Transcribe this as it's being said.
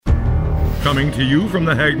Coming to you from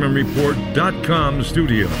the HagmannReport.com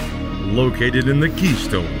studio, located in the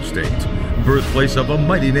Keystone State, birthplace of a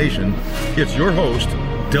mighty nation, it's your host,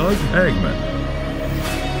 Doug Hagmann.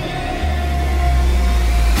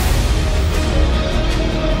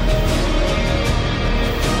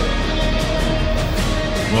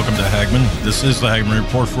 Welcome to Hagmann. This is the Hagmann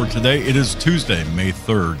Report for today. It is Tuesday, May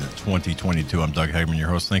 3rd, 2022. I'm Doug Hagmann, your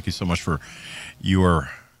host. Thank you so much for your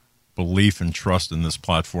belief and trust in this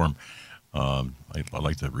platform. I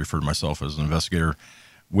like to refer to myself as an investigator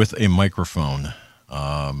with a microphone,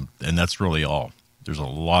 and that's really all. There's a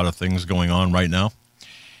lot of things going on right now.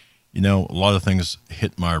 You know, a lot of things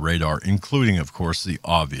hit my radar, including, of course, the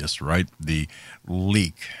obvious, right? The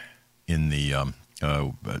leak in the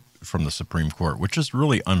from the Supreme Court, which is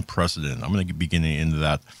really unprecedented. I'm going to be getting into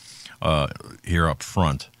that here up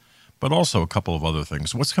front, but also a couple of other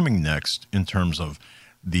things. What's coming next in terms of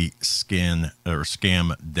the scam-demic,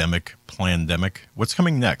 plandemic? What's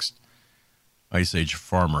coming next? Ice Age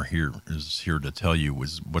Farmer is here to tell you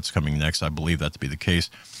what's coming next. I believe that to be the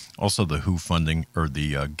case. Also, the WHO funding, or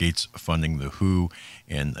the Gates funding the WHO,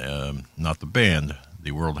 and not the band,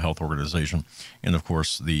 the World Health Organization, and of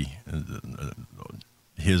course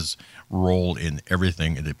his role in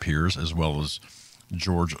everything, it appears, as well as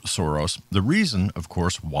George Soros. The reason, of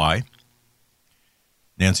course, why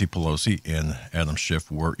Nancy Pelosi and Adam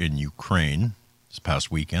Schiff were in Ukraine this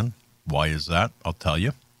past weekend. Why is that? I'll tell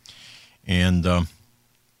you. And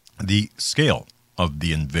the scale of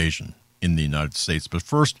the invasion in the United States. But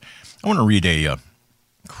first, I want to read a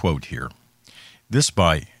quote here. This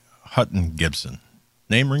by Hutton Gibson.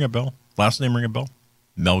 Name ring a bell? Last name ring a bell?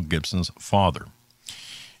 Mel Gibson's father.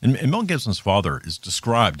 And Mel Gibson's father is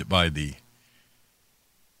described by the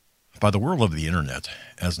world of the internet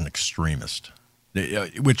as an extremist,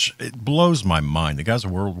 which it blows my mind. The guy's a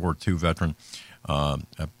World War II veteran. I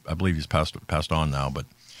believe he's passed on now, but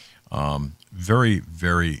very,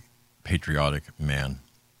 very patriotic man.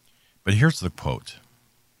 But here's the quote.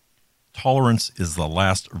 Tolerance is the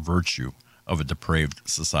last virtue of a depraved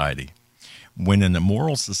society. When an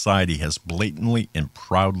immoral society has blatantly and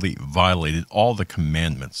proudly violated all the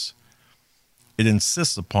commandments, it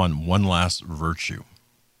insists upon one last virtue: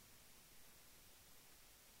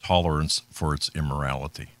 tolerance for its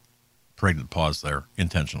immorality. Pregnant pause there,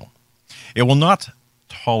 intentional. It will not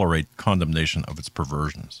tolerate condemnation of its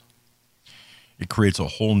perversions. It creates a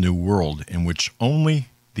whole new world in which only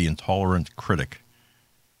the intolerant critic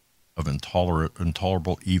of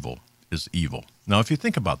intolerable evil is evil. Now, if you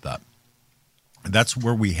think about that, that's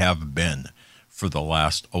where we have been for the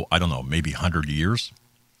last, maybe 100 years.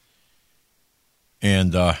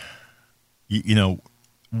 And,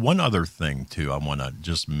 one other thing, too, I want to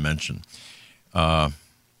just mention.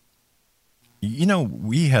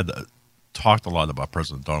 We had talked a lot about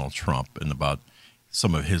President Donald Trump and about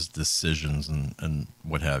some of his decisions and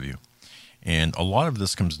what have you. And a lot of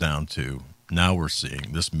this comes down to, now we're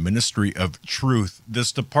seeing this Ministry of Truth,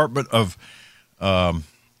 this Department of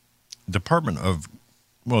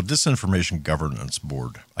Disinformation Governance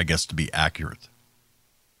Board, I guess to be accurate.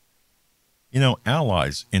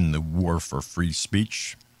 Allies in the war for free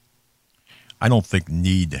speech, I don't think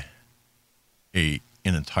need an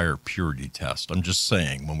entire purity test. I'm just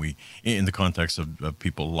saying, in the context of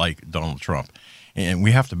people like Donald Trump, and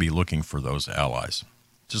we have to be looking for those allies.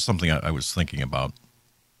 Just something I was thinking about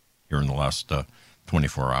here in the last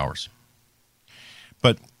 24 hours.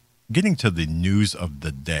 But getting to the news of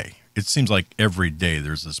the day, it seems like every day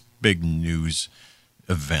there's this big news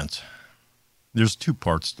event. There's two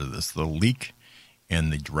parts to this, the leak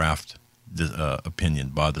and the draft opinion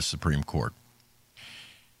by the Supreme Court.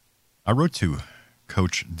 I wrote to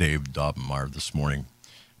Coach Dave Daubenmire this morning,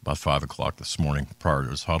 about 5 o'clock this morning, prior to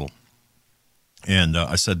his huddle. And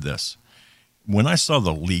I said this: when I saw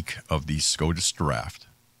the leak of the SCOTUS draft,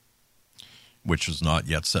 which is not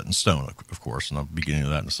yet set in stone, of course, and I'll be getting to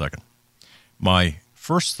that in a second, my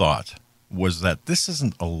first thought was that this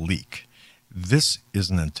isn't a leak. This is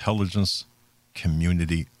an intelligence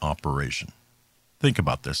community operation. Think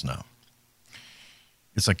about this now.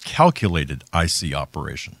 It's a calculated IC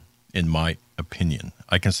operation, in my opinion.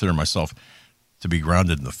 I consider myself to be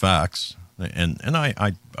grounded in the facts, and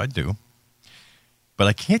I do. But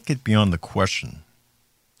I can't get beyond the question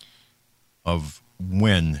of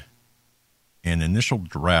when an initial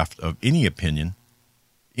draft of any opinion,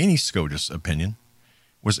 any SCOTUS opinion,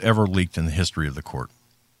 was ever leaked in the history of the court.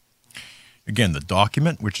 Again, the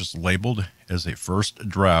document, which is labeled as a first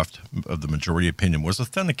draft of the majority opinion, was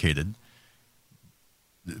authenticated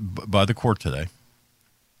by the court today,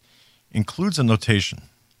 includes a notation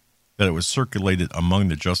that it was circulated among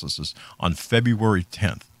the justices on February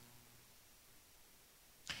 10th.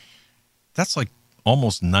 That's like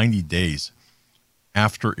almost 90 days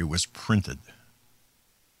after it was printed.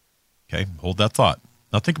 Okay, hold that thought.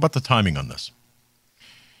 Now think about the timing on this.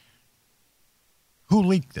 Who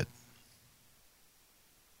leaked it?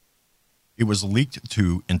 It was leaked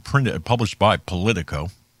to and printed, published by Politico,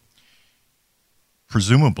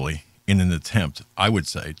 presumably in an attempt, I would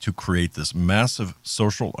say, to create this massive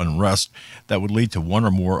social unrest that would lead to one or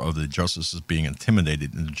more of the justices being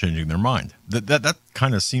intimidated into changing their mind. That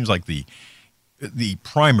kind of seems like the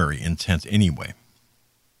primary intent anyway.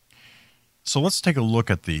 So let's take a look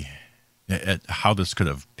at how this could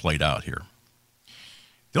have played out here.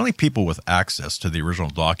 The only people with access to the original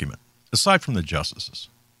document, aside from the justices,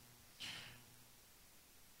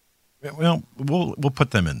 well, we'll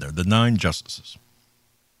put them in there, the 9 justices.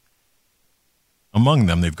 Among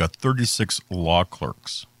them, they've got 36 law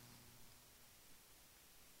clerks.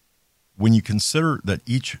 When you consider that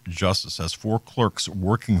each justice has 4 clerks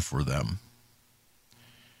working for them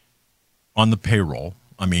on the payroll,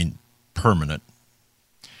 I mean permanent,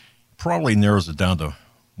 probably narrows it down to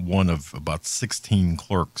one of about 16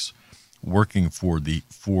 clerks working for the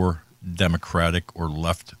 4 Democratic or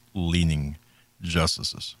left-leaning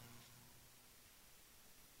justices.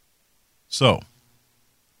 So,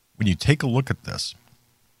 when you take a look at this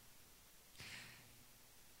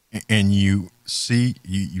and you see,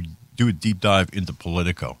 you do a deep dive into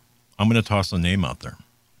Politico, I'm going to toss a name out there.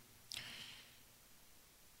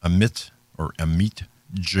 Amit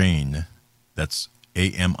Jain, that's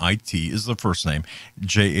A-M-I-T is the first name,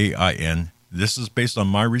 J-A-I-N. This is based on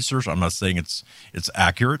my research. I'm not saying it's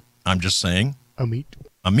accurate. I'm just saying. Amit.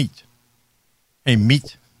 Hey,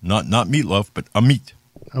 meat. Not meatloaf, but Amit.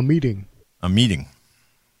 A meeting. A meeting.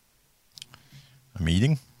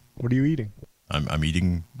 What are you eating? I'm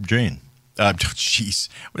eating Jane. Jeez.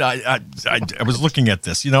 I was looking at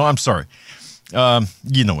this. I'm sorry.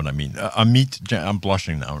 You know what I mean. I'm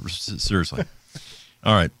blushing now. Seriously.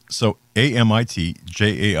 All right. So Amit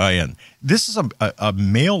Jain. This is a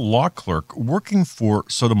male law clerk working for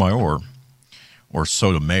Sotomayor or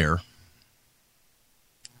Sotomayor.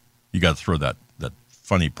 You got to throw that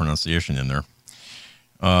funny pronunciation in there.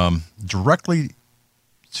 Directly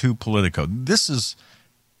to Politico. This is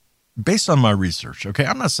based on my research. Okay,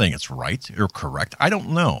 I'm not saying it's right or correct. I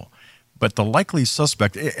don't know, but the likely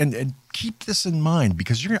suspect. And keep this in mind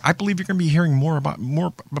because I believe you're going to be hearing more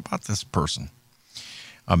about this person.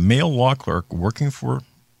 A male law clerk working for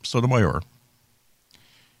Sotomayor.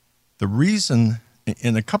 The reason,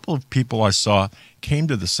 and a couple of people I saw came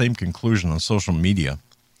to the same conclusion on social media.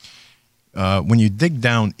 When you dig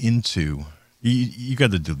down into, you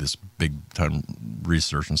got to do this big time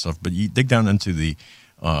research and stuff, but you dig down into the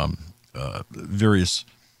various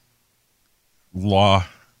law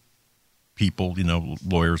people,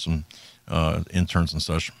 lawyers and interns and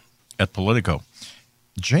such at Politico.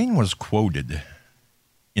 Jane was quoted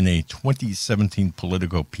in a 2017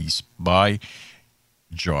 Politico piece by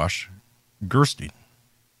Josh Gerstein.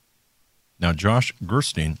 Now, Josh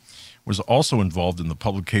Gerstein was also involved in the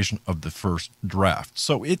publication of the first draft.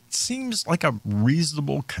 So it seems like a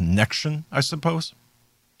reasonable connection, I suppose.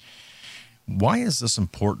 Why is this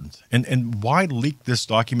important? And why leak this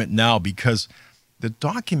document now? Because the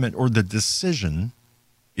document or the decision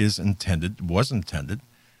was intended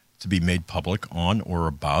to be made public on or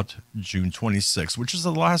about June 26th, which is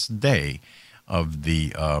the last day of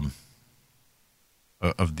that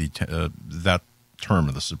term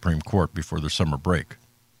of the Supreme Court before their summer break.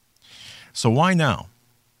 So why now?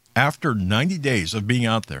 After 90 days of being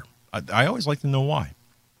out there, I always like to know why.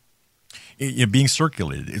 Being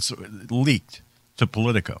circulated, it's leaked to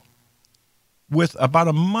Politico. With about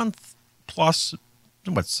a month plus,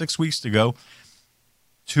 6 weeks to go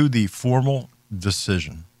to the formal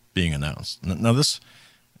decision being announced. Now this,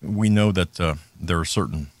 we know that there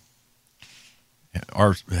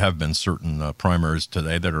are have been certain primaries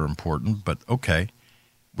today that are important, but okay,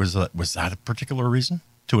 was that a particular reason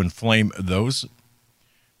to inflame those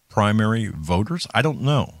primary voters? I don't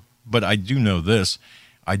know, but I do know this.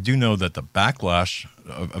 I do know that the backlash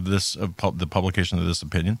of the publication of this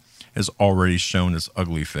opinion has already shown its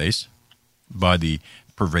ugly face by the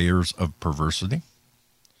purveyors of perversity.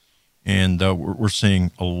 And we're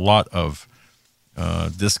seeing a lot of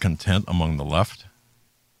discontent among the left.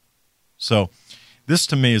 So this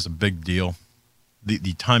to me is a big deal,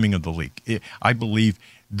 the timing of the leak. I believe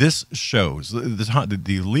this shows,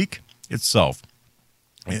 the leak itself,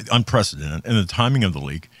 unprecedented, and the timing of the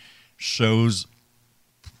leak shows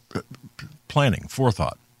planning,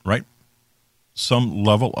 forethought, right? Some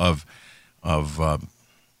level of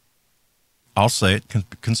I'll say it,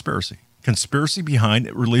 conspiracy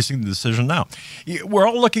behind releasing the decision now. We're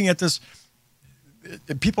all looking at this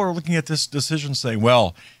people are looking at this decision saying,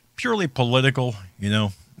 well, purely political, yeah,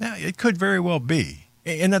 it could very well be.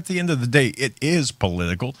 And at the end of the day, it is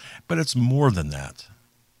political, but it's more than that.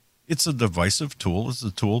 It's a divisive tool. It's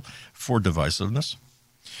a tool for divisiveness.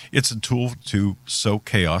 It's a tool to sow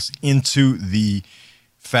chaos into the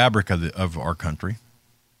fabric of our country.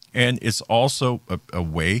 And it's also a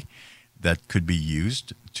way that could be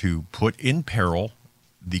used to put in peril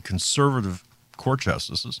the conservative court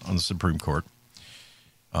justices on the Supreme Court,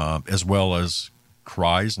 as well as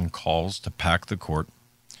cries and calls to pack the court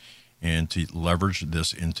and to leverage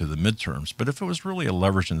this into the midterms. But if it was really a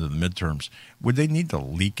leverage into the midterms, would they need to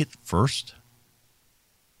leak it first?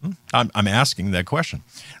 I'm asking that question.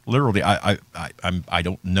 Literally, I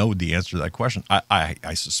don't know the answer to that question.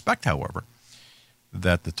 I suspect, however,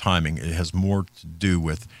 that the timing, it has more to do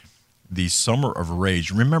with the summer of rage.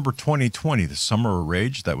 Remember 2020, the summer of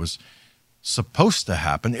rage that was supposed to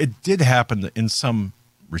happen. It did happen in some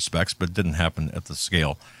respects, but didn't happen at the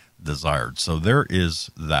scale desired. So there is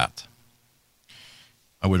that.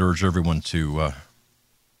 I would urge everyone to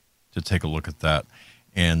take a look at that.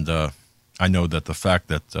 And I know that the fact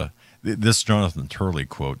that this Jonathan Turley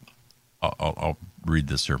quote, I'll read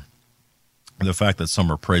this here. The fact that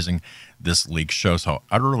some are praising this leak shows how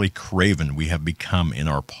utterly craven we have become in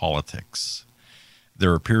our politics.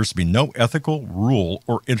 There appears to be no ethical rule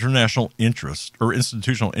or international interest or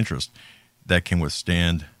institutional interest that can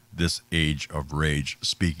withstand this age of rage.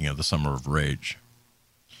 Speaking of the summer of rage.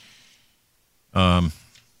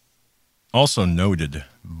 Also noted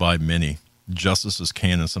by many, justices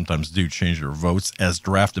can and sometimes do change their votes as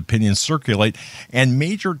draft opinions circulate, and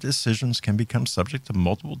major decisions can become subject to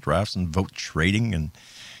multiple drafts and vote trading, and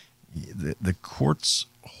the court's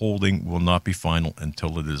holding will not be final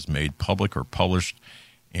until it is made public or published.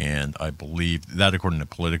 And I believe that, according to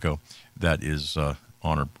Politico, that is on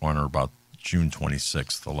or about June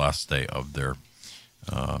 26th, the last day of their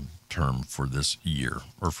term for this year,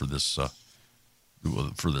 or for this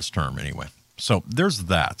term anyway. So there's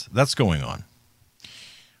that. That's going on.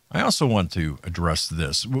 I also want to address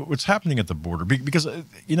this, what's happening at the border, because,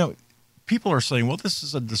 people are saying, well, this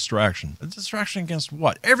is a distraction. A distraction against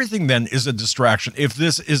what? Everything then is a distraction if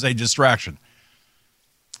this is a distraction.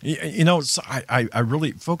 I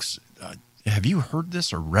really, folks, have you heard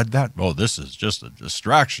this or read that? Oh, this is just a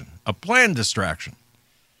distraction, a planned distraction.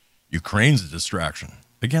 Ukraine's a distraction.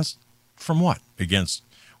 From what? Against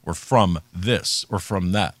or from this or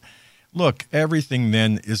from that. Look, everything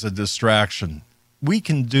then is a distraction. We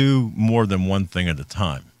can do more than one thing at a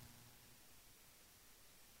time.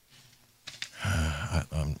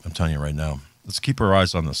 I'm telling you right now, let's keep our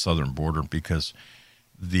eyes on the southern border, because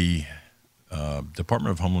the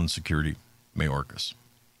Department of Homeland Security, Mayorkas,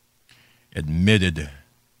 admitted,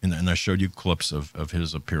 and I showed you clips of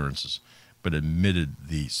his appearances, but admitted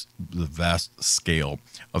the vast scale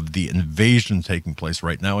of the invasion taking place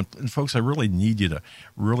right now. And folks, I really need you to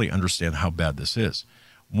really understand how bad this is.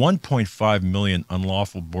 1.5 million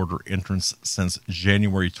unlawful border entrants since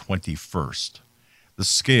January 21st. The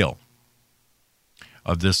scale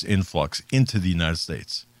of this influx into the United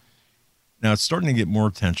States. Now, it's starting to get more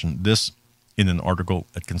attention. This in an article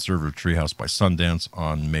at Conservative Treehouse by Sundance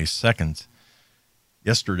on May 2nd,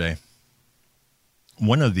 yesterday.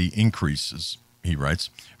 One of the increases, he writes,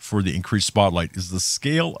 for the increased spotlight is the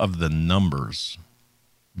scale of the numbers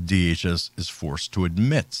DHS is forced to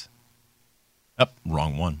admit.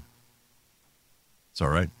 Wrong one. It's all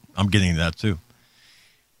right. I'm getting that too.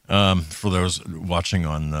 For those watching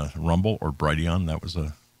on Rumble or Brighteon, that was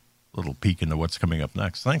a little peek into what's coming up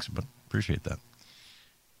next. Thanks, but appreciate that.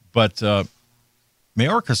 But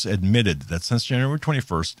Mayorkas admitted that since January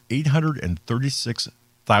 21st,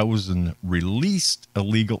 836,000 released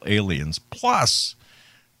illegal aliens plus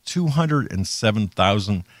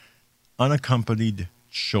 207,000 unaccompanied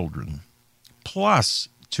children plus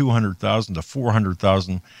 200,000 to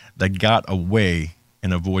 400,000 that got away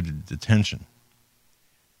and avoided detention.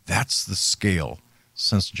 That's the scale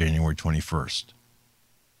since January 21st.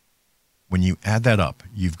 When you add that up,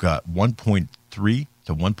 you've got 1.3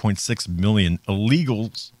 to 1.6 million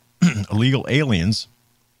illegal aliens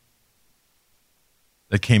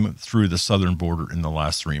that came through the southern border in the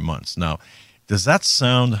last 3 months. Now, does that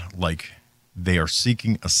sound like they are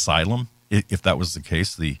seeking asylum? If that was the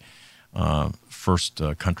case, the first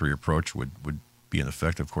country approach would be in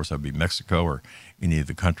effect. Of course, that would be Mexico or any of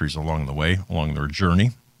the countries along the way, along their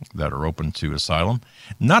journey, that are open to asylum,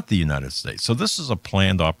 not the United States. So this is a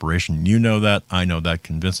planned operation. You know that. I know that.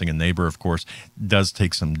 Convincing a neighbor, of course, does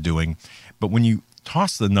take some doing. But when you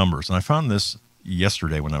toss the numbers, and I found this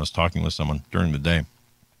yesterday when I was talking with someone during the day,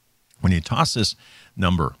 when you toss these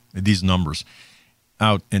numbers,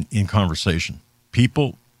 out in conversation.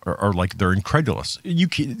 People are like, they're incredulous.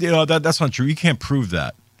 That's not true. You can't prove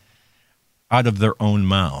that out of their own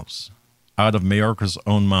mouths, out of Mayorkas'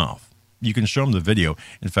 own mouth. You can show them the video.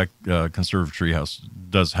 In fact, Conservative Treehouse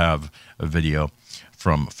does have a video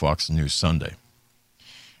from Fox News Sunday.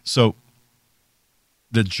 So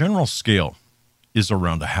the general scale is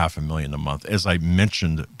around $500,000 a month, as I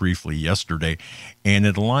mentioned briefly yesterday, and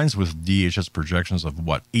it aligns with DHS projections of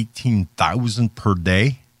 18,000 per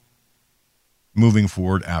day moving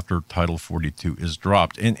forward after Title 42 is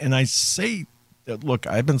dropped. And I say, look,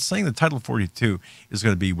 I've been saying that Title 42 is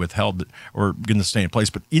going to be withheld or going to stay in place,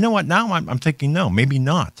 but you know what? Now I'm thinking, no, maybe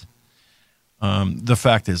not. The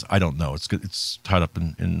fact is, I don't know. It's tied up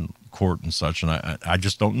in court and such, and I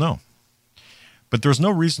just don't know. But there's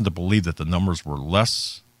no reason to believe that the numbers were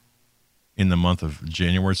less in the month of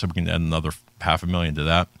January, so we can add another $500,000 to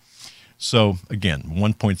that. So again,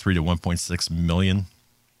 1.3 to 1.6 million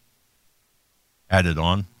added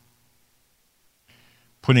on,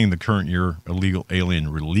 putting the current year illegal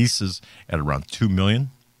alien releases at around 2 million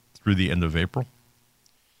through the end of April,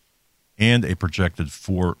 and a projected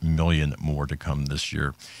 4 million more to come this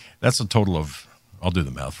year. That's a total of, I'll do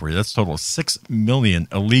the math for you, that's a total of 6 million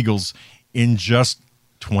illegals in just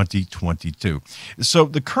 2022. So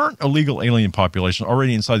the current illegal alien population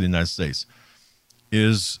already inside the United States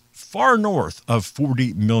is far north of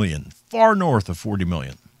 40 million, far north of 40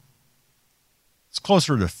 million. It's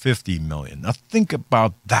closer to 50 million. Now think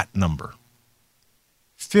about that number.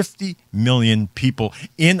 50 million people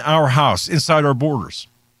in our house, inside our borders.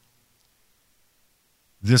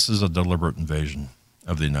 This is a deliberate invasion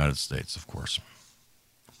of the United States, of course.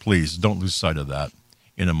 Please don't lose sight of that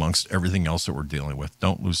in amongst everything else that we're dealing with.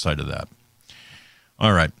 Don't lose sight of that.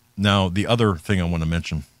 All right. Now, the other thing I want to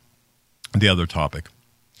mention, the other topic,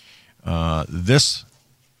 this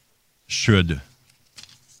should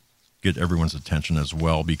get everyone's attention as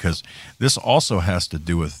well, because this also has to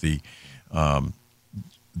do with the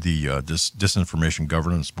Disinformation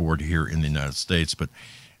Governance Board here in the United States. But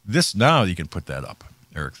this, now you can put that up,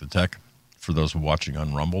 Eric the Tech, for those watching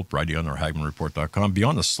on Rumble, Brighteon, or HagmannReport.com.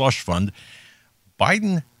 Beyond the slush fund,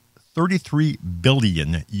 Biden $33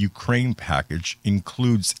 billion Ukraine package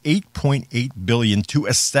includes $8.8 billion to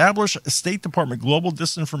establish a State Department Global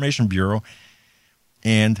Disinformation Bureau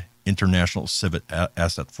and international civil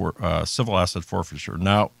asset forfeiture.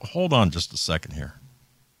 Now, hold on just a second here.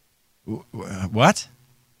 What?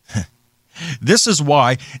 This is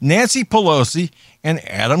why Nancy Pelosi and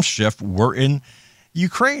Adam Schiff were in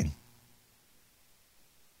Ukraine.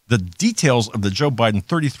 The details of the Joe Biden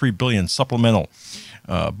 $33 billion supplemental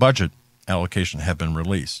budget allocation have been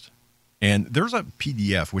released. And there's a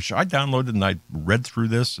PDF, which I downloaded and I read through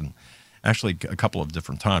this, and actually a couple of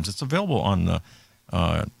different times. It's available on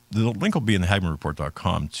the link will be in the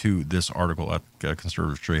HagmannReport.com to this article at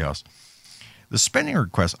Conservative Treehouse. The spending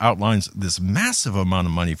request outlines this massive amount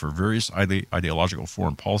of money for various ideological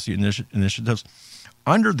foreign policy initiatives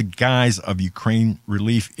under the guise of Ukraine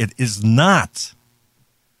relief. It is not.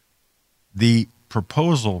 The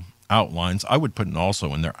proposal outlines, I would put it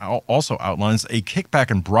also in there, also outlines a kickback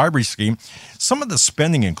and bribery scheme. Some of the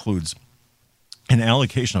spending includes an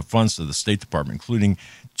allocation of funds to the State Department, including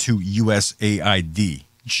to USAID.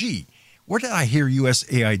 Gee, where did I hear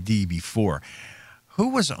USAID before? Who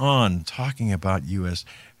was on talking about US?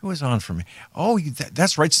 Who was on for me? Oh,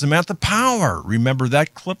 that's right, Samantha Power. Remember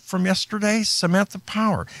that clip from yesterday? Samantha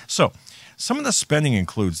Power. So some of the spending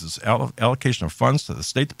includes this allocation of funds to the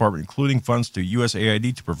State Department, including funds to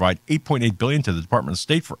USAID to provide $8.8 billion to the Department of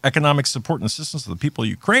State for economic support and assistance to the people of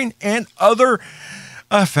Ukraine and other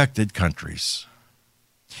affected countries,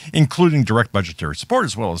 including direct budgetary support,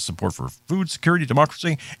 as well as support for food security,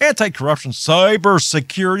 democracy, anti-corruption,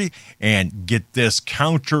 cybersecurity, and get this,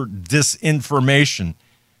 counter disinformation.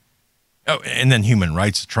 Oh, and then human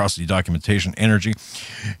rights, atrocity documentation, energy,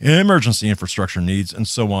 emergency infrastructure needs, and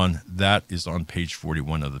so on. That is on page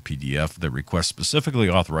 41 of the PDF. The request specifically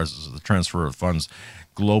authorizes the transfer of funds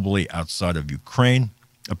globally outside of Ukraine.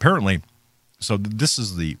 Apparently, so this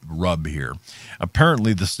is the rub here.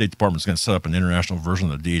 Apparently, the State Department is going to set up an international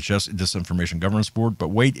version of the DHS, Disinformation Governance Board. But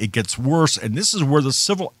wait, it gets worse. And this is where the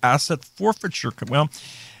civil asset forfeiture, well,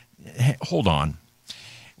 hold on.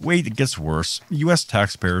 Wait, it gets worse. U.S.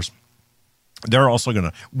 taxpayers, we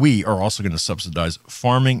are also going to subsidize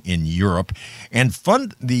farming in Europe and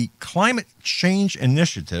fund the climate change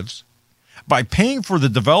initiatives by paying for the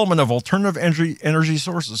development of alternative energy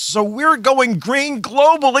sources. So we're going green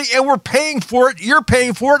globally, and we're paying for it. You're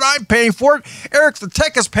paying for it. I'm paying for it. Eric the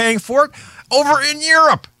Tech is paying for it over in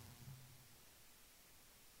Europe.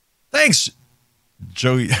 Thanks,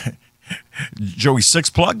 Joey. Joey Six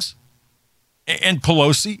Plugs and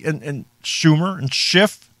Pelosi and Schumer and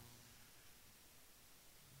Schiff.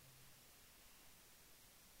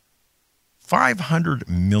 $500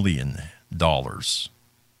 million,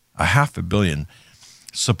 $500 million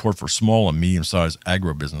support for small and medium-sized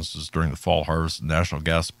agro-businesses during the fall harvest national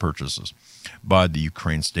gas purchases by the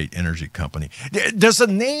Ukraine State Energy Company. Does the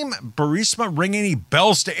name Burisma ring any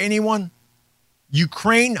bells to anyone?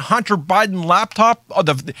 Ukraine, Hunter Biden laptop,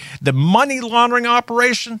 the money laundering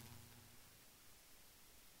operation?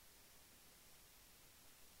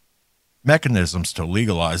 Mechanisms to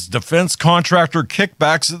legalize defense contractor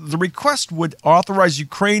kickbacks. The request would authorize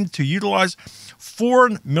Ukraine to utilize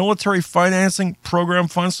foreign military financing program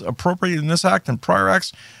funds appropriated in this act and prior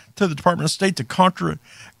acts to the Department of State to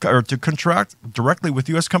contract directly with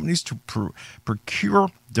U.S. companies to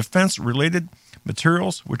procure defense-related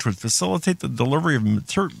materials, which would facilitate the delivery of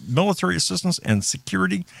military assistance and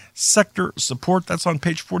security sector support. That's on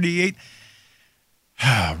page 48.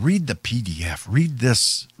 Read the PDF. Read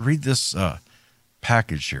this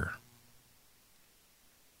package here.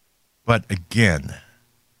 But again,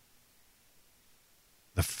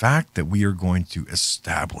 the fact that we are going to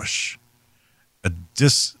establish a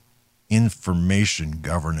disinformation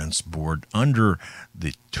governance board under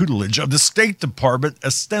the tutelage of the State Department,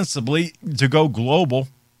 ostensibly to go global,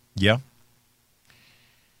 yeah.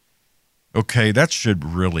 Okay, that should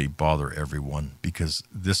really bother everyone because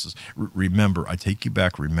this is, remember, I take you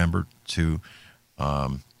back, remember to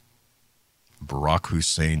Barack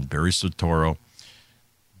Hussein, Barry Soetoro,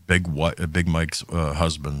 Big Mike's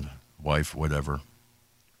husband, wife, whatever.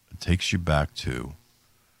 It takes you back to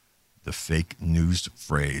the fake news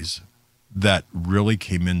phrase that really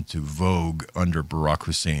came into vogue under Barack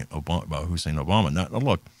Hussein Obama. Now,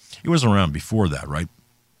 look, he was around before that, right?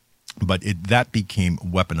 But that became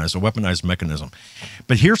weaponized, a weaponized mechanism.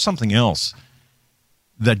 But here's something else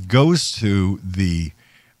that goes to the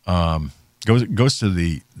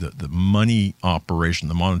the money operation,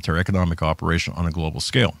 the monetary economic operation on a global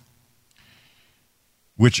scale,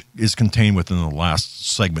 which is contained within the last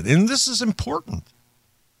segment. And this is important.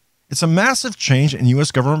 It's a massive change in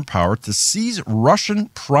U.S. government power to seize Russian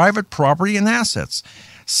private property and assets,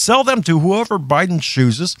 sell them to whoever Biden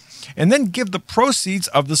chooses, and then give the proceeds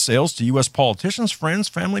of the sales to U.S. politicians, friends,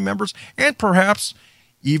 family members, and perhaps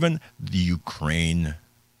even the Ukraine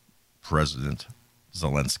President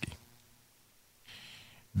Zelensky.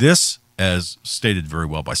 This, as stated very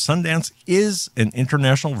well by Sundance, is an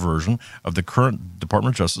international version of the current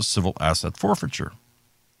Department of Justice civil asset forfeiture.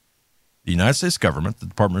 The United States government, the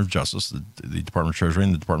Department of Justice, the Department of Treasury,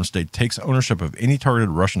 and the Department of State takes ownership of any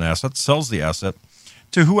targeted Russian asset, sells the asset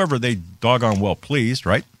to whoever they doggone well pleased,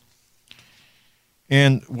 right?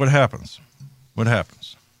 And what happens? What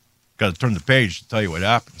happens? Got to turn the page to tell you what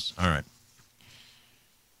happens. All right.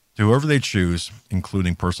 To whoever they choose,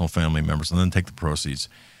 including personal family members, and then take the proceeds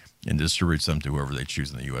and distribute them to whoever they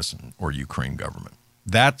choose in the U.S. or Ukraine government.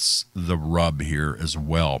 That's the rub here as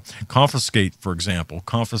well. Confiscate, for example, a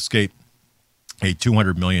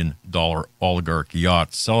 $200 million oligarch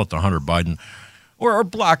yacht, sell it to Hunter Biden or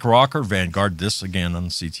BlackRock or Vanguard, this again on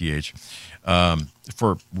CTH,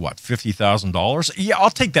 for what, $50,000? Yeah, I'll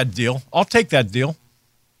take that deal. I'll take that deal.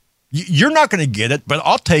 You're not going to get it, but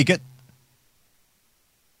I'll take it.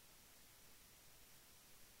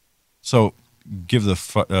 So give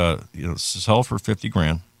sell for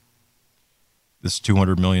 $50,000. This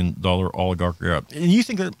 $200 million oligarch yacht. And you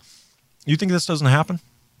think this doesn't happen?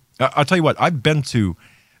 I'll tell you what, I've been to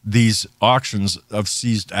these auctions of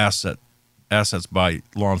seized assets by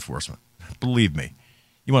law enforcement. Believe me.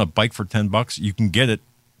 You want a bike for $10? You can get it.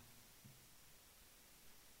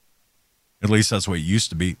 At least that's the way it used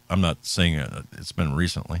to be. I'm not saying it's been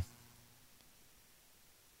recently.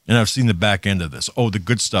 And I've seen the back end of this. Oh, the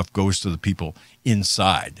good stuff goes to the people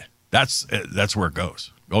inside. That's where it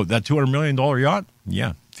goes. Oh, that $200 million yacht?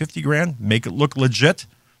 Yeah. $50,000? Make it look legit?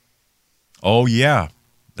 Oh, yeah.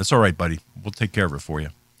 That's all right, buddy. We'll take care of it for you.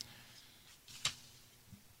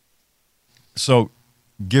 So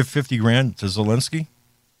give $50,000 to Zelensky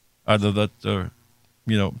out of that, so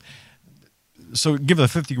give the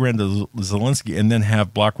 $50,000 to Zelensky and then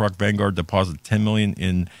have BlackRock Vanguard deposit $10 million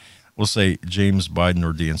in, we'll say, James Biden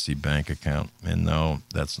or DNC bank account. And no,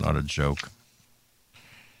 that's not a joke.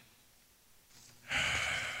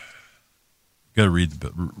 Got to read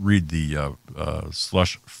the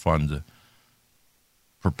slush fund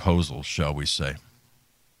proposal, shall we say.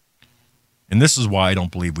 And this is why I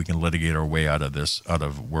don't believe we can litigate our way out of this, out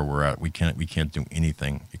of where we're at. We can't do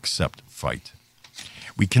anything except fight.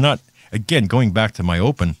 We cannot, again, going back to my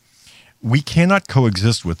open, we cannot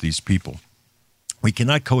coexist with these people. We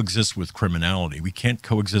cannot coexist with criminality. We can't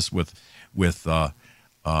coexist with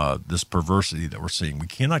this perversity that we're seeing. We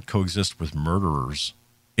cannot coexist with murderers.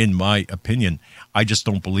 In my opinion, I just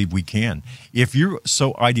don't believe we can. If you're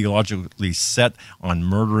so ideologically set on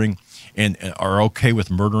murdering and are okay with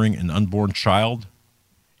murdering an unborn child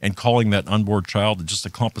and calling that unborn child just a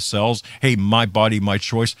clump of cells, hey, my body, my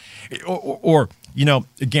choice, or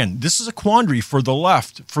again, this is a quandary for the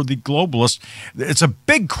left, for the globalists. It's a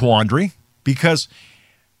big quandary because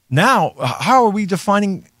now how are we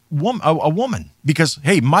defining a woman? Because,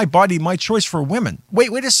 hey, my body, my choice for women.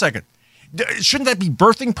 Wait a second. Shouldn't that be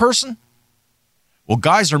birthing person? Well,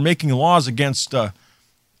 guys are making laws against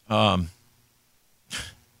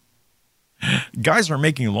guys are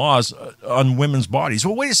making laws on women's bodies.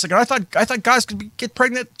 Well, wait a second. I thought guys could get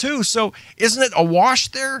pregnant too. So isn't it a wash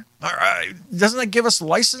there? Doesn't that give us a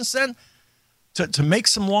license then to make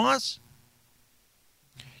some laws?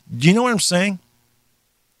 Do you know what I'm saying?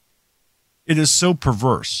 It is so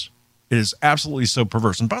perverse. It is absolutely so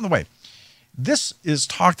perverse. And by the way, this is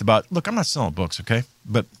talked about. Look, I'm not selling books, okay?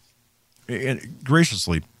 But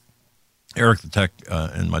graciously, Eric the Tech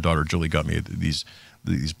and my daughter Julie got me these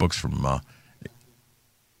books from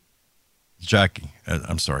Jackie.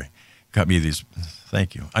 I'm sorry, got me these.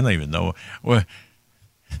 Thank you. I don't even know. Wait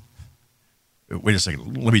a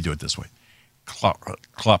second. Let me do it this way.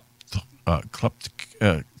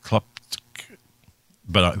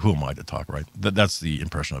 But who am I to talk, right? That's the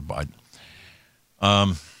impression of Biden.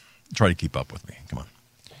 Try to keep up with me. Come on.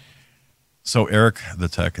 So Eric the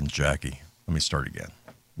Tech and Jackie, let me start again.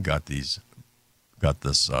 Got this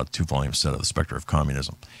 2-volume set of The Spectre of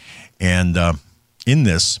Communism. And in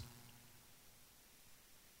this,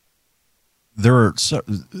 there's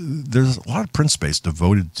a lot of print space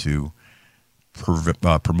devoted to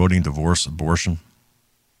promoting divorce, abortion,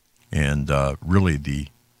 and really the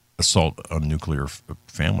assault on nuclear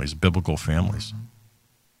families, biblical families.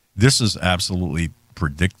 This is absolutely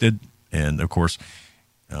predicted, and of course,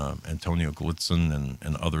 Antonio Galitzin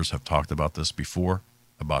and others have talked about this before,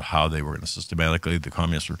 about how they were going to the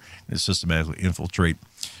communists were going to systematically infiltrate,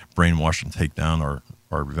 brainwash, and take down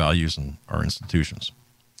our values and our institutions.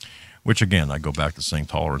 Which, again, I go back to saying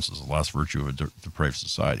tolerance is the last virtue of a depraved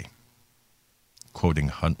society, quoting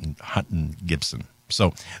Hutton Gibson.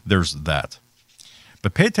 So there's that.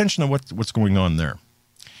 But pay attention to what's going on there.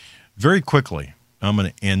 Very quickly, I'm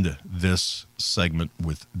going to end this segment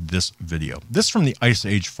with this video. This from the Ice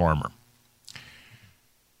Age Farmer.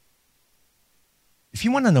 If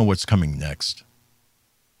you want to know what's coming next,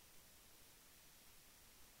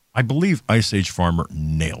 I believe Ice Age Farmer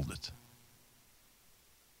nailed it.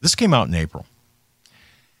 This came out in April.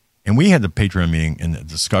 And we had the Patreon meeting and a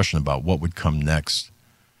discussion about what would come next.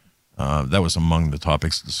 That was among the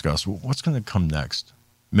topics discussed. What's going to come next?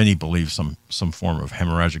 Many believe some form of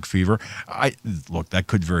hemorrhagic fever. Look, that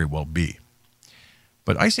could very well be.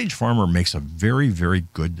 But Ice Age Farmer makes a very, very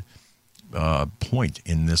good point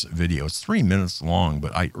in this video. It's 3 minutes long,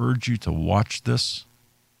 but I urge you to watch this.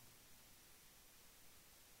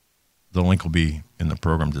 The link will be in the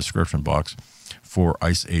program description box for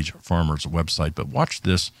Ice Age Farmer's website. But watch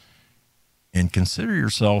this and consider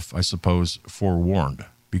yourself, I suppose, forewarned,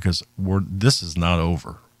 because this is not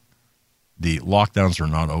over. The lockdowns are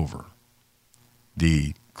not over.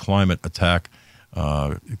 The climate attack,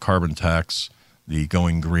 carbon tax, the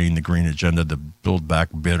going green, the green agenda, the Build Back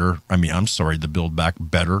Better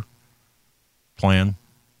plan,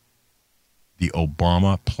 the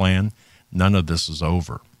Obama plan, none of this is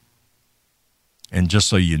over. And just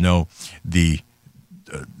so you know, the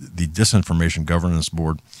Disinformation Governance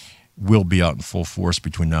Board will be out in full force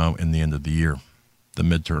between now and the end of the year, the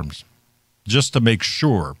midterms, just to make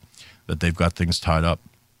sure that they've got things tied up,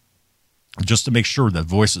 just to make sure that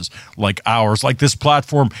voices like ours, like this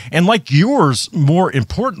platform, and like yours, more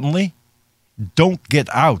importantly, don't get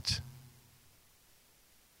out.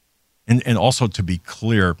 And also, to be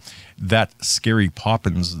clear, that Scary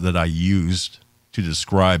Poppins that I used to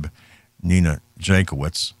describe Nina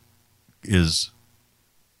Jankowicz is,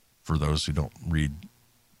 for those who don't read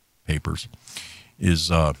papers,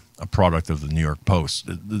 is a product of the New York Post.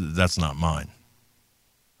 That's not mine.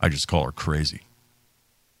 I just call her crazy.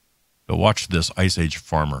 But watch this Ice Age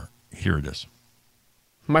Farmer. Here it is.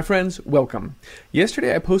 My friends, welcome.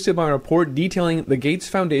 Yesterday I posted my report detailing the Gates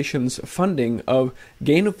Foundation's funding of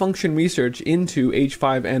gain-of-function research into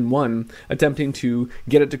H5N1, attempting to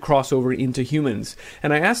get it to cross over into humans.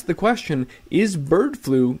 And I asked the question, is bird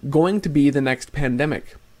flu going to be the next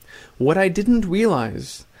pandemic? What I didn't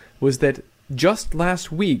realize was that just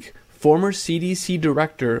last week, former CDC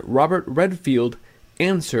Director Robert Redfield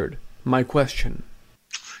answered my question.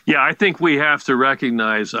 Yeah, I think we have to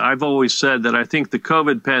recognize, I've always said that I think the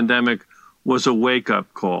COVID pandemic was a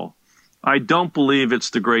wake-up call. I don't believe it's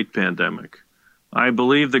the great pandemic. I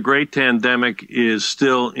believe the great pandemic is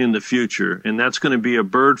still in the future, and that's going to be a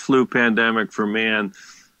bird flu pandemic for man.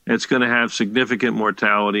 It's going to have significant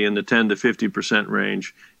mortality in the 10 to 50%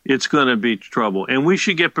 range. It's going to be trouble, and we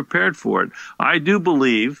should get prepared for it. I do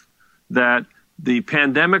believe that the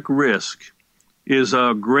pandemic risk is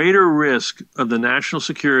a greater risk of the national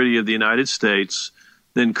security of the United States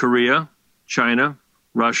than Korea, China,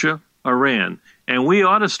 Russia, Iran. And we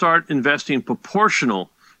ought to start investing proportional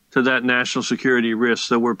to that national security risk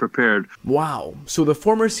so we're prepared. Wow. So the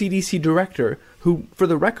former CDC director, who, for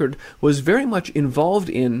the record, was very much involved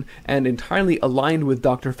in and entirely aligned with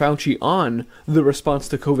Dr. Fauci on the response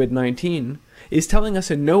to COVID-19, is telling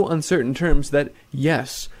us in no uncertain terms that,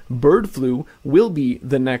 yes, bird flu will be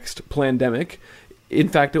the next plandemic. In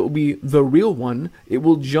fact, it will be the real one. It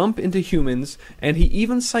will jump into humans, and he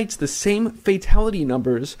even cites the same fatality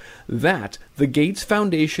numbers that the Gates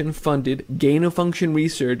Foundation funded gain-of-function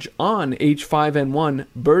research on H5N1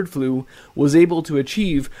 bird flu was able to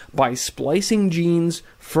achieve by splicing genes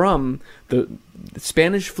from the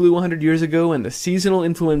Spanish flu 100 years ago and the seasonal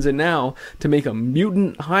influenza now to make a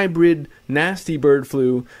mutant hybrid nasty bird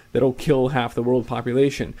flu that'll kill half the world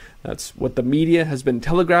population. That's what the media has been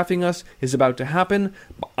telegraphing us is about to happen.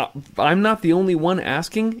 I'm not the only one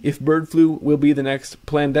asking if bird flu will be the next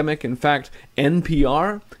plandemic. In fact,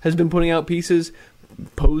 NPR has been putting out pieces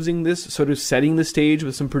posing this, sort of setting the stage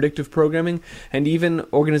with some predictive programming, and even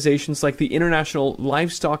organizations like the International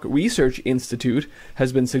Livestock Research Institute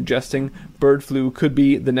has been suggesting bird flu could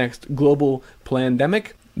be the next global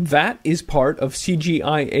plandemic. That is part of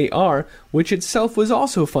CGIAR, which itself was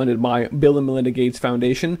also funded by Bill and Melinda Gates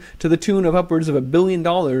Foundation to the tune of upwards of $1 billion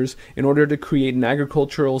in order to create an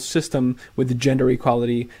agricultural system with gender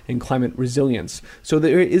equality and climate resilience. So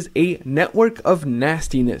there is a network of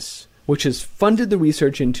nastiness which has funded the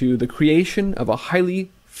research into the creation of a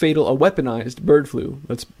highly fatal, a weaponized bird flu,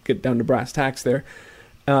 let's get down to brass tacks there,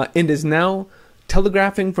 and is now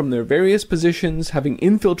telegraphing from their various positions, having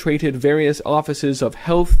infiltrated various offices of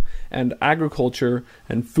health and agriculture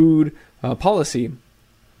and food policy,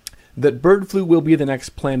 that bird flu will be the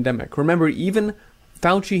next plandemic. Remember, even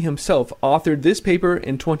Fauci himself authored this paper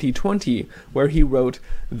in 2020 where he wrote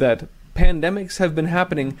that pandemics have been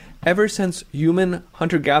happening ever since human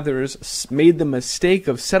hunter-gatherers made the mistake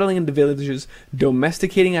of settling into villages,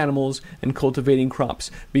 domesticating animals, and cultivating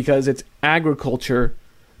crops, because it's agriculture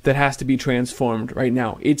that has to be transformed right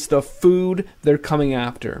now. It's the food they're coming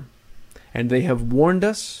after. And they have warned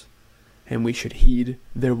us, and we should heed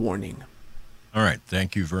their warning. All right.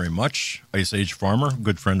 Thank you very much. Ice Age Farmer,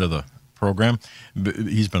 good friend of the program.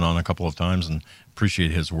 He's been on a couple of times and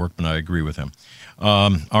appreciate his work, but I agree with him.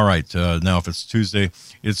 All right. Now, if it's Tuesday,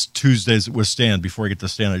 it's Tuesdays with Stan. Before I get to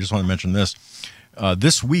Stan, I just want to mention this.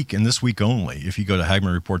 This week and this week only, if you go to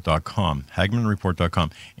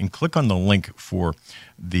HagmannReport.com, and click on the link for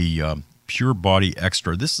the Pure Body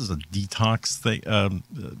Extra. This is a detox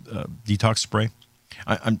detox spray.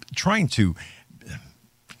 I'm trying to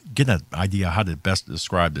get an idea how to best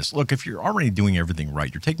describe this. Look, if you're already doing everything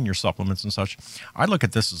right, you're taking your supplements and such, I look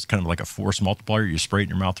at this as kind of like a force multiplier. You spray it in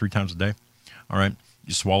your mouth 3 times a day. All right.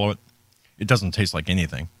 You swallow it. It doesn't taste like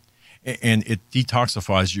anything. And it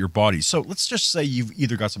detoxifies your body. So let's just say you've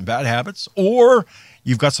either got some bad habits or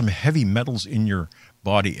you've got some heavy metals in your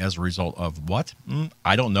body as a result of what?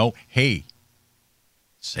 I don't know. Hey,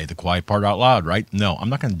 say the quiet part out loud, right? No, I'm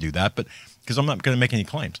not going to do that, but because I'm not going to make any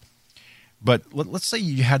claims. But let's say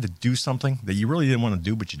you had to do something that you really didn't want to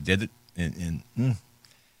do, but you did it.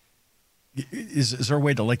 Is there a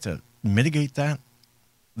way to mitigate that,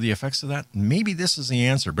 the effects of that? Maybe this is the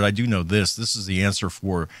answer, but I do know this. This is the answer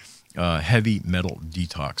for heavy metal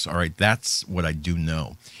detox. All right, that's what I do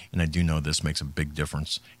know. And I do know this makes a big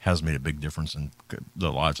difference, has made a big difference in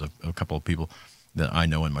the lives of a couple of people that I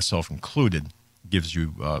know, and myself included. Gives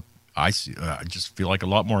you, I just feel like a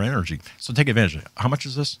lot more energy. So take advantage of it. How much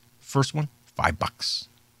is this? First one, $5.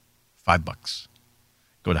 $5.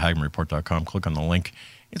 Go to HagmannReport.com, click on the link.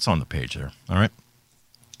 It's on the page there, all right?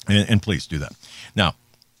 And please do that. Now,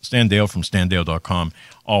 Stan Dale from StanDale.com,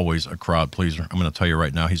 always a crowd pleaser. I'm going to tell you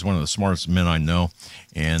right now, he's one of the smartest men I know.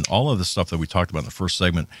 And all of the stuff that we talked about in the first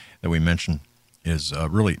segment that we mentioned is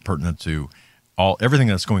really pertinent to everything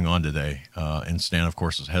that's going on today. And Stan, of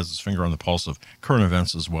course, has his finger on the pulse of current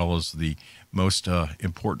events as well as the most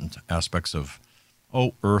important aspects of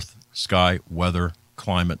earth, sky, weather,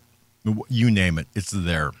 climate, you name it, it's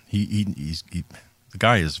there. The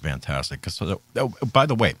guy is fantastic. By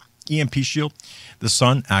the way, EMP shield, the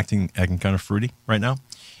sun acting kind of fruity right now.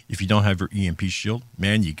 If you don't have your EMP shield,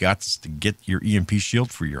 man, you got to get your EMP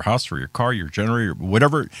shield for your house, for your car, your generator,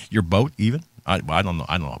 whatever, your boat even. I don't know.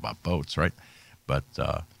 I don't know about boats, right? But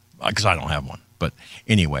because I don't have one. But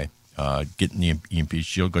anyway, get an EMP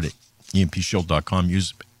shield. Go to EMPshield.com.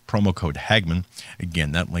 Use promo code Hagman.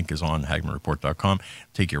 Again, that link is on HagmanReport.com.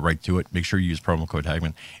 Take you right to it. Make sure you use promo code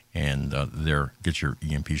Hagman, and there get your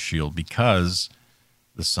EMP shield, because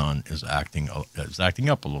the sun is acting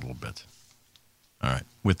up a little bit. All right.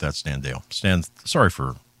 With that, Stan Dale. Stan, sorry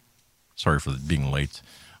for being late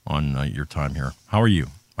on your time here. How are you,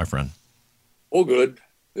 my friend? Oh, good.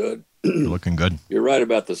 You're looking good. You're right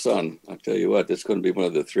about the sun. I'll tell you what, it's going to be one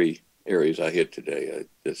of the 3 areas I hit today.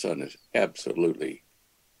 The sun is absolutely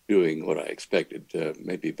doing what I expected,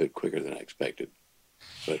 maybe a bit quicker than I expected.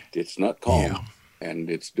 But it's not calm,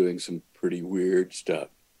 and it's doing some pretty weird stuff.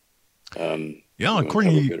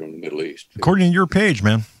 According to on the Middle East. According to your page,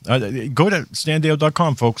 man. Go to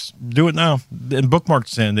standale.com, folks. Do it now. And bookmark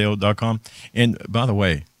standale.com. And by the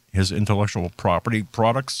way, his intellectual property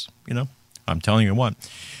products, I'm telling you what,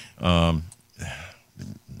 I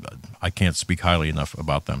can't speak highly enough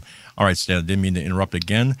about them. All right, Stan, I didn't mean to interrupt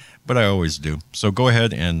again, but I always do. So go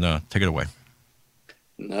ahead and take it away.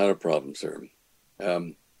 Not a problem, sir.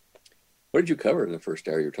 What did you cover in the first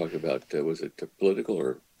hour? You were talking about, was it political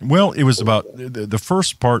or? Well, it was about, the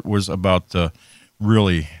first part was about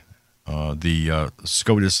really the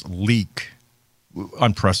SCOTUS leak,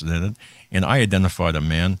 unprecedented. And I identified a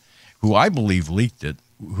man who I believe leaked it,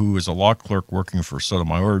 who is a law clerk working for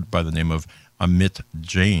Sotomayor by the name of Amit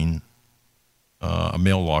Jain, a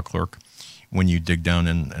male law clerk. When you dig down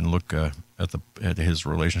and look at his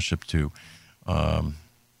relationship to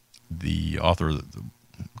the author,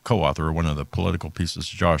 co-author, one of the political pieces,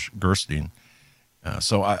 Josh Gerstein.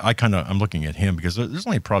 So I'm looking at him because there's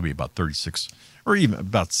only probably about 36 or even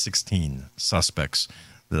about 16 suspects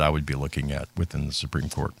that I would be looking at within the Supreme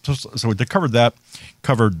Court. So they covered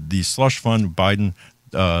the slush fund, Biden,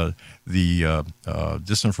 the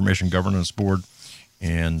Disinformation Governance Board,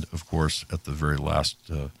 and of course, at the very last,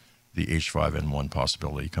 the H5N1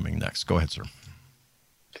 possibility coming next. Go ahead, sir.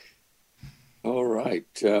 All right.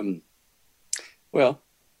 Well,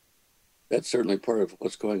 that's certainly part of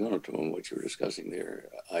what's going on, Tom, what you were discussing there.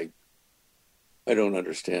 I don't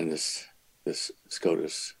understand this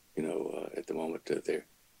SCOTUS, at the moment.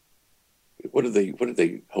 What do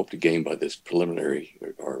they hope to gain by this preliminary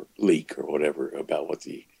or leak or whatever about what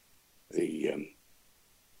the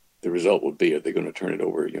result would be? Are they going to turn it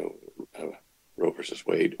over, Roe versus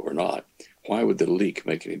Wade or not? Why would the leak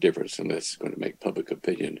make any difference unless it's going to make public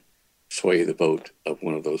opinion sway the vote of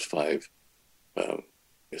one of those 5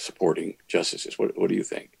 supporting justices? What do you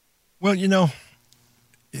think? Well,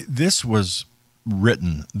 this was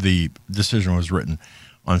written, the decision was written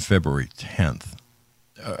on February 10th.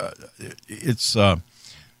 It's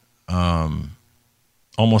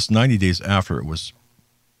almost 90 days after it was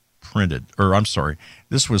printed, or I'm sorry,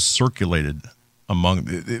 this was circulated among,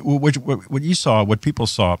 what you saw, what people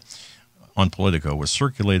saw on Politico was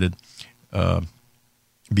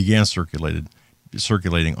began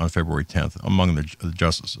circulating on February 10th among the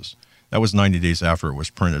justices. That was 90 days after it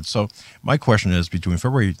was printed. So my question is, between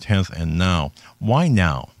February 10th and now, why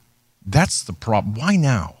now? That's the problem. Why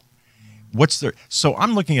now? So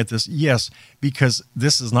I'm looking at this, yes, because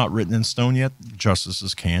this is not written in stone yet.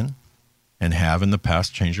 Justices can and have in the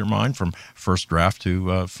past changed their mind from first draft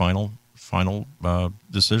to final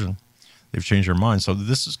decision. They've changed their mind. So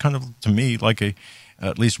this is kind of, to me, like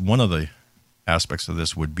at least one of the aspects of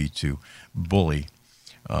this would be to bully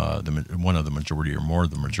one of the majority or more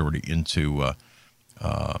of the majority into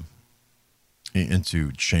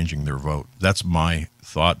changing their vote. That's my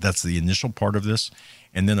thought. That's the initial part of this.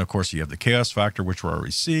 And then, of course, you have the chaos factor, which we're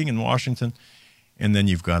already seeing in Washington. And then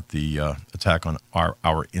you've got the attack on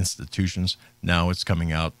our institutions. Now it's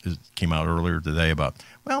coming out. It came out earlier today about,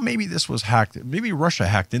 well, maybe this was hacked. Maybe Russia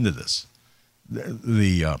hacked into this,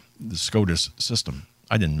 the SCOTUS system.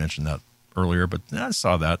 I didn't mention that earlier, but I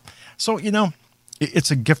saw that. So,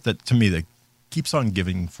 it's a gift that, to me, that keeps on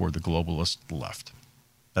giving for the globalist left.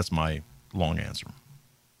 That's my long answer.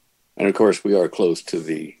 And, of course, we are close to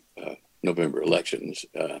the November elections.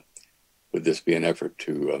 Would this be an effort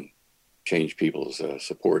to change people's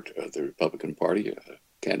support of the Republican Party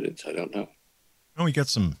candidates? I don't know. Well, we got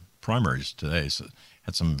some primaries today. So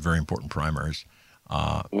had some very important primaries.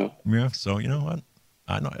 Yeah. So you know what?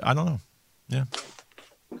 I don't know. Yeah.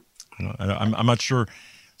 I'm not sure.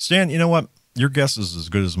 Stan, you know what? Your guess is as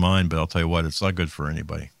good as mine, but I'll tell you what, it's not good for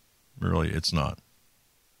anybody. Really, it's not.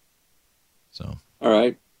 So. All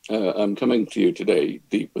right. I'm coming to you today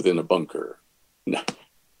deep within a bunker.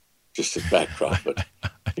 Just a backdrop, but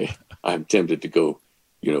tempted to go,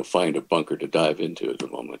 find a bunker to dive into at the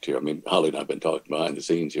moment here. I mean, Holly and I have been talking behind the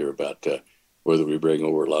scenes here about whether we bring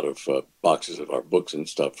over a lot of boxes of our books and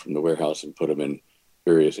stuff from the warehouse and put them in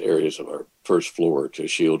various areas of our first floor to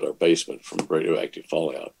shield our basement from radioactive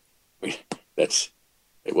fallout. I mean,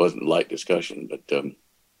 it wasn't a light discussion, but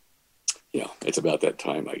it's about that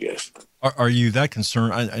time, I guess. Are you that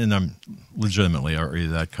concerned? And I'm legitimately, are you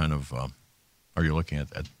that kind of, are you looking at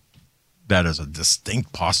that as a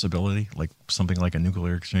distinct possibility, like something like a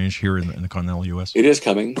nuclear exchange here in the continental U.S.? It is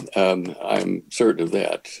coming. I'm certain of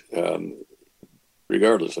that.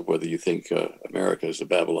 Regardless of whether you think America is the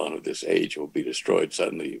Babylon of this age will be destroyed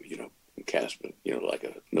suddenly, and cast, like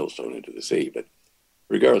a millstone into the sea. But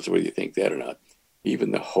regardless of whether you think that or not,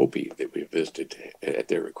 even the Hopi that we visited at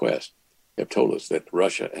their request have told us that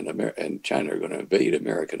Russia and China are going to invade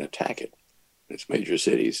America and attack it in its major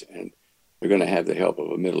cities, and they're going to have the help of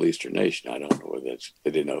a Middle Eastern nation. I don't know whether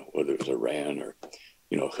they didn't know whether it was Iran or,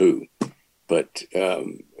 who, but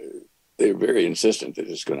they're very insistent that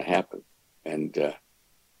it's going to happen. And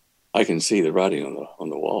I can see the writing on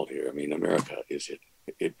the wall here. I mean, America is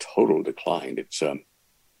in total decline. It's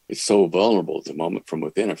so vulnerable at the moment from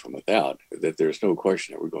within and from without that there's no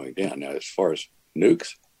question that we're going down. Now, as far as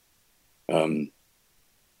nukes,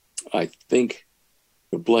 I think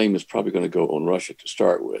the blame is probably going to go on Russia to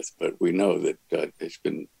start with, but we know that it's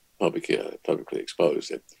been publicly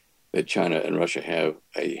exposed that China and Russia have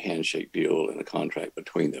a handshake deal and a contract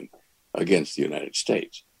between them against the United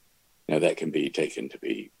States. Now, that can be taken to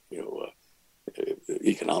be,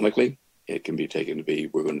 economically, it can be taken to be,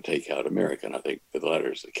 we're going to take out America. And I think the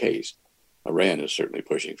latter is the case. Iran is certainly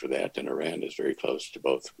pushing for that, and Iran is very close to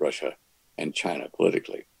both Russia and China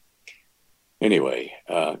politically. Anyway,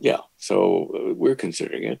 so we're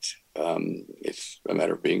considering it. It's a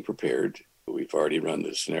matter of being prepared. We've already run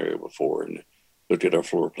this scenario before and looked at our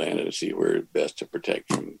floor plan to see where it's best to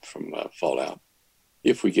protect from fallout.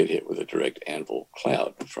 If we get hit with a direct anvil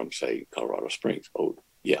cloud from, say, Colorado Springs, oh,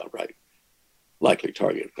 yeah, right. Likely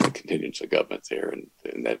target a contingents of government there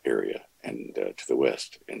in that area and to the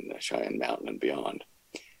west in Cheyenne Mountain and beyond.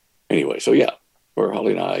 Anyway, so yeah, for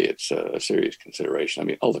Holly and I, it's a serious consideration. I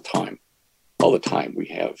mean, all the time we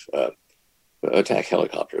have attack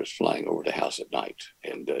helicopters flying over the house at night,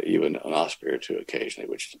 and even an Osprey or two occasionally,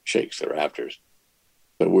 which shakes the rafters.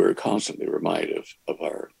 But we're constantly reminded of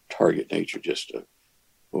our target nature just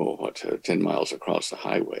 10 miles across the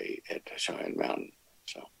highway at Cheyenne Mountain.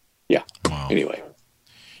 So, yeah. Wow. Anyway.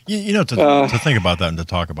 To think about that and to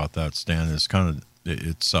talk about that, Stan, is kind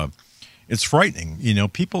of, it's frightening.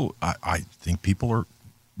 People, I think people are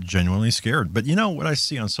genuinely scared. But what I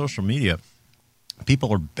see on social media,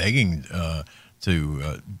 people are begging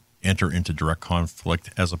to enter into direct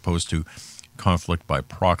conflict as opposed to conflict by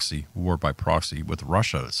proxy, war by proxy with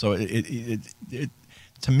Russia. So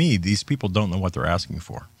to me, these people don't know what they're asking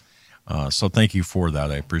for. So thank you for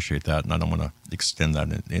that. I appreciate that, and I don't want to extend that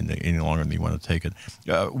any longer than you want to take it.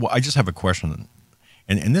 Well, I just have a question,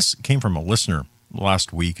 and this came from a listener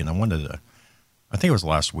last week, and I think it was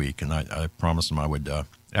last week, and I promised him I would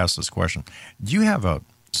ask this question. Do you have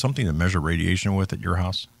something to measure radiation with at your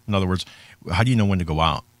house? In other words, how do you know when to go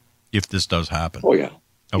out if this does happen? Oh, yeah.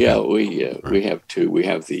 Okay. Yeah, we have two. We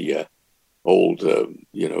have the old,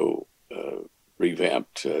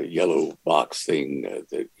 revamped yellow box thing,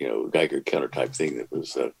 the Geiger counter type thing that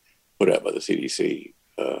was put out by the CDC.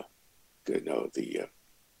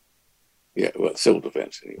 Civil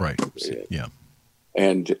defense. Anyway. Right. Yeah.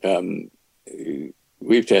 And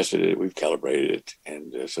we've tested it, we've calibrated it,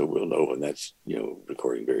 and so we'll know when that's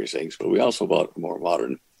recording various things. But we also bought a more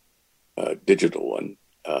modern digital one,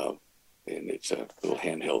 and it's a little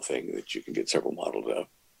handheld thing that you can get several models of.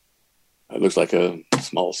 It looks like a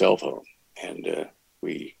small cell phone. And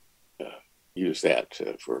we use that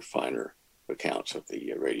for finer accounts of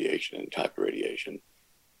the radiation and type of radiation.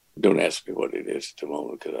 Don't ask me what it is at the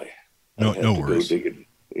moment because I no have to worries. go dig it.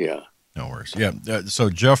 Yeah. No worries. Yeah. So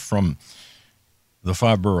Jeff from the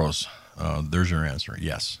Five Boroughs, there's your answer.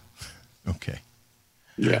 Yes. Okay.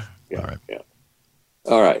 Yeah. All right. Yeah.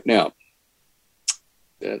 All right. Now,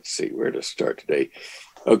 let's see where to start today.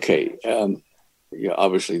 Okay.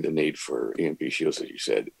 Obviously the need for EMP shields, as you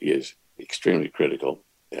said, is extremely critical,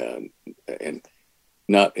 and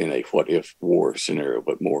not in a what-if war scenario,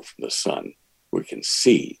 but more from the sun. We can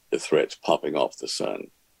see the threats popping off the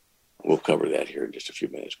sun. We'll cover that here in just a few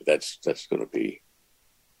minutes, but that's going to be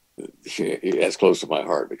as close to my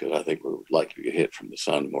heart because I think we're likely to get hit from the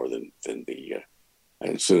sun more than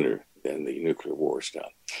and sooner than the nuclear war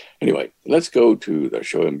stuff. Anyway, let's go to the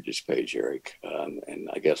show images page, Eric, and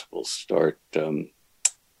I guess we'll start.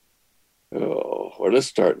 Oh, well, let's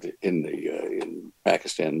start in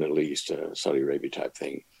Pakistan, Middle East, Saudi Arabia type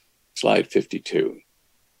thing. Slide 52.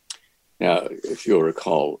 Now, if you'll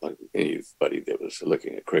recall, anybody that was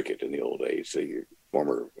looking at cricket in the old days, the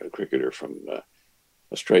former cricketer from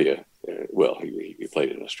Australia, he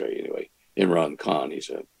played in Australia anyway, Imran Khan, he's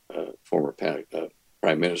a former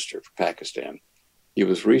prime minister for Pakistan. He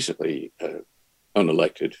was recently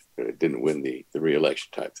unelected, didn't win the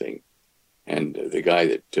re-election type thing. And the guy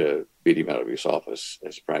that beat him out of his office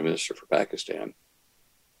as prime minister for Pakistan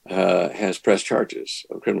has pressed charges,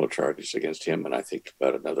 criminal charges against him, and I think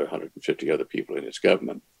about another 150 other people in his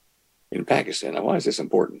government in Pakistan. Now, why is this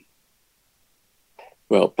important?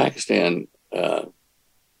 Well, Pakistan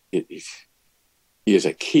is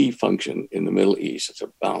a key function in the Middle East. It's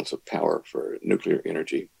a balance of power for nuclear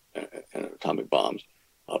energy and atomic bombs,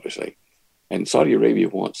 obviously. And Saudi Arabia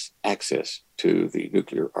wants access to the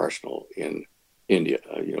nuclear arsenal in India,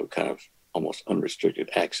 kind of almost unrestricted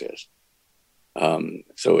access.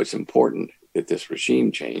 So it's important that this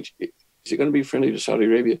regime change, is it going to be friendly to Saudi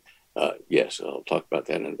Arabia? Yes, I'll talk about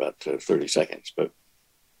that in about 30 seconds. But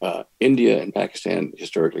India and Pakistan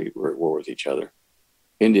historically were at war with each other.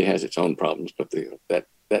 India has its own problems, but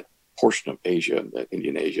that portion of Asia, that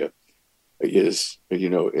Indian Asia, is,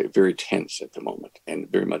 very tense at the moment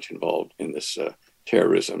and very much involved in this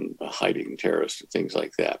terrorism, hiding terrorists, and things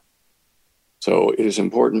like that. So it is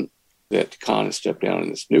important that Khan has stepped down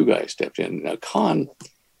and this new guy stepped in. Now, Khan,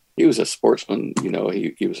 he was a sportsman,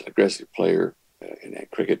 he was an aggressive player in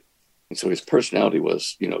that cricket. And so his personality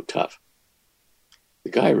was, tough. The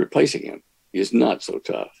guy replacing him is not so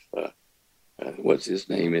tough. What's his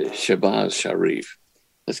name? It's Shehbaz Sharif.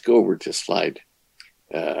 Let's go over to slide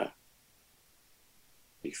 3.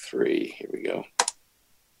 Here we go.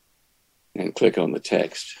 And click on the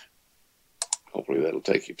text. Hopefully that'll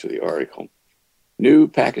take you to the article. New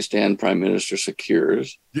Pakistan Prime Minister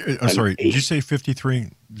secures. I'm sorry, did you say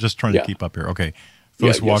 53? Just trying to keep up here. Okay.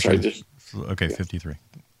 Folks watching. Okay, 53.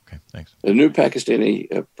 Okay, thanks. The new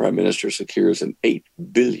Pakistani Prime Minister secures an $8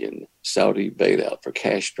 billion Saudi bailout for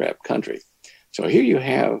cash-strapped country. So here you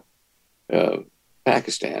have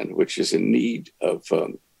Pakistan, which is in need of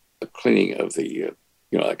a cleaning of the,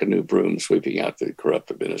 like a new broom sweeping out the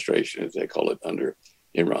corrupt administration, as they call it, under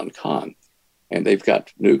Imran Khan. And they've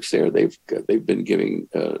got nukes there. They've been giving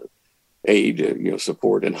aid,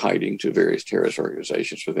 support and hiding to various terrorist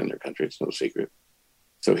organizations within their country. It's no secret.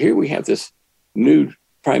 So here we have this new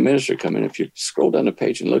prime minister come in. If you scroll down the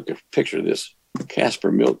page and look at a picture of this Casper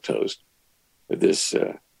milk toast, this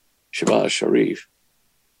Shehbaz Sharif,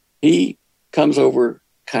 he comes over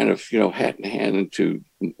kind of, hat in hand to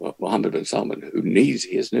Mohammed bin Salman, who needs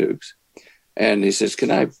his nukes. And he says,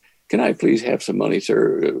 can I please have some money,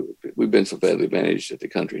 sir? We've been so badly managed that the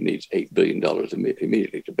country needs $8 billion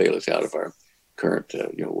immediately to bail us out of our current,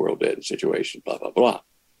 world debt situation, blah, blah, blah.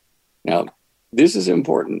 Now, this is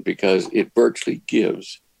important because it virtually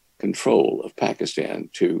gives control of Pakistan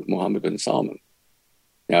to Mohammed bin Salman.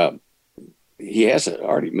 Now,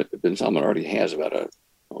 bin Salman already has about a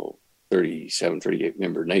 38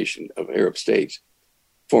 member nation of Arab states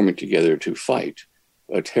forming together to fight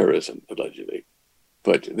terrorism, allegedly.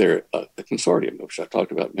 But they're a consortium, which I've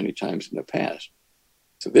talked about many times in the past.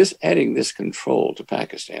 So adding this control to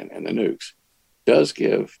Pakistan and the nukes does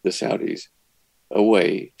give the Saudis a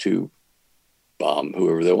way to bomb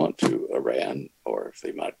whoever they want to, Iran, or if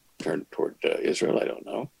they might turn toward Israel, I don't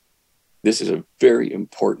know. This is a very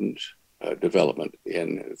important development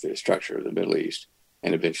in the structure of the Middle East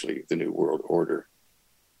and eventually the new world order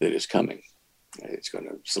that is coming. It's going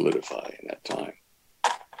to solidify in that time.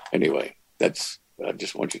 Anyway, I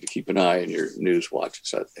just want you to keep an eye on your news watch,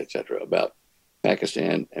 et cetera, about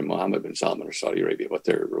Pakistan and Mohammed bin Salman or Saudi Arabia, what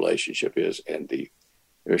their relationship is, and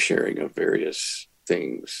their sharing of various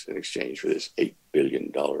things in exchange for this $8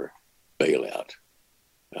 billion bailout.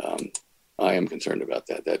 I am concerned about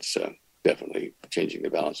that. That's definitely changing the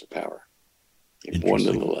balance of power. In one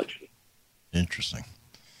little election. Interesting.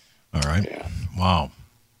 All right. Yeah. Wow.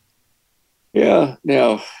 Yeah.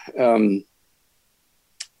 Now,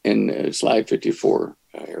 in slide 54,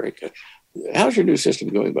 Eric, how's your new system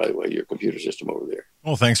going, by the way, your computer system over there?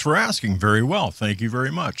 Well, thanks for asking. Very well. Thank you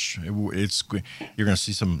very much. You're going to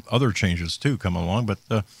see some other changes, too, come along, but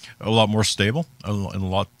a lot more stable and a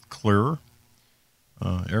lot clearer.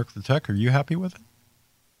 Eric the Tech, are you happy with it?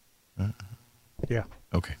 Yeah.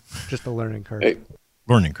 Okay. Just a learning curve. Hey.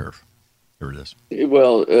 Learning curve. Here it is.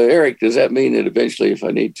 Well, Eric, does that mean that eventually if I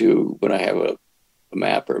need to, when I have a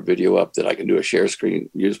map or a video up, that I can do a share screen,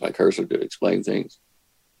 use my cursor to explain things?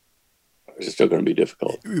 is it still going to be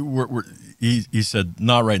difficult? He said,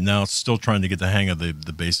 not right now. Still trying to get the hang of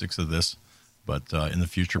the basics of this, but in the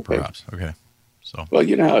future, perhaps. Okay. So. Well,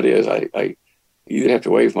 you know how it is. I either have to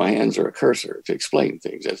wave my hands or a cursor to explain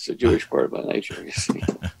things. That's the Jewish part of my nature, you see.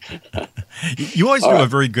 You always do a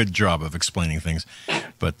very good job of explaining things,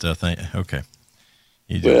 but okay.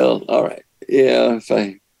 You do. Well, all right. Yeah, if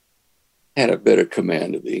I had a better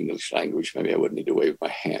command of the English language, maybe I wouldn't need to wave my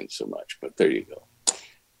hands so much, but there you go.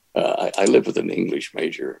 I live with an English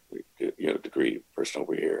major, degree person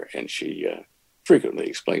over here, and she frequently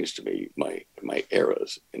explains to me my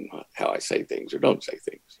errors in how I say things or don't say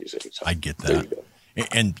things. You see, so I get there that, you go.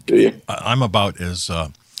 and I'm about as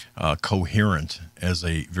coherent as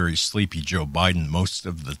a very sleepy Joe Biden most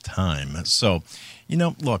of the time. So,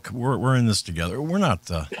 look, we're in this together. We're not.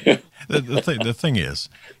 The thing is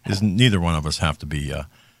neither one of us have to be.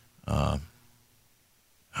 I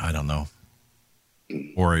don't know.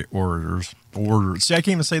 Orators. See, I can't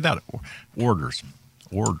even say that. Orders.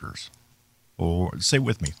 Or say it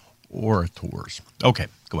with me. Orators. Okay,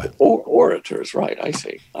 go ahead. Orators, right? I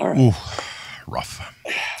see. All right. Ooh, rough.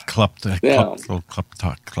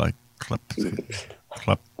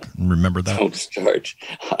 Remember that? Don't start.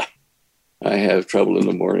 I have trouble in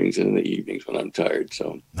the mornings and in the evenings when I'm tired.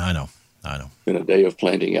 So I know. It's been a day of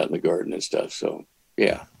planting out in the garden and stuff. So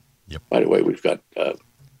yeah. Yep. By the way, we've got a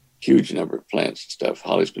huge number of plants and stuff.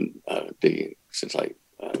 Holly's been digging since I'm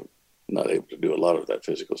not able to do a lot of that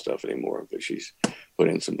physical stuff anymore, but she's put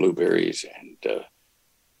in some blueberries and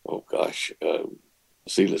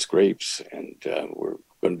seedless grapes, and we're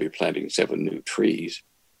going to be planting 7 new trees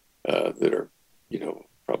that are,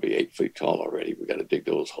 probably 8 feet tall already. We got to dig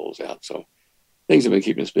those holes out. So things have been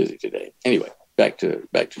keeping us busy today. Anyway, back to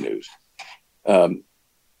news.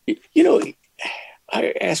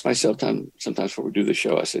 I ask myself sometimes before we do the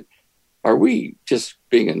show, I said, are we just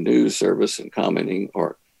being a news service and commenting,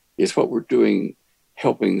 or is what we're doing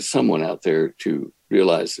helping someone out there to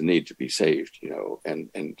realize the need to be saved, and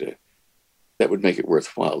that would make it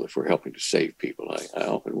worthwhile if we're helping to save people. I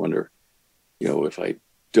often wonder, if I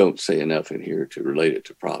don't say enough in here to relate it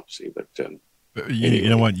to prophecy, but anyway. You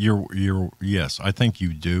know what? Yes, I think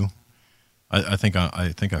you do. I think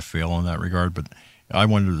I fail in that regard, but I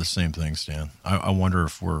wonder the same thing, Stan. I wonder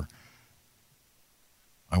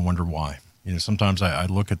I wonder why. Sometimes I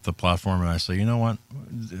look at the platform and I say,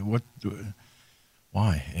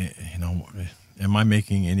 why? Am I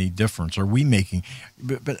making any difference? Are we making?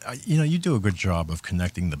 But you do a good job of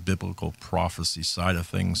connecting the biblical prophecy side of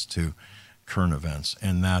things to current events,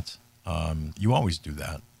 and that you always do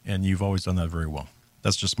that, and you've always done that very well.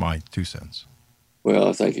 That's just my 2 cents.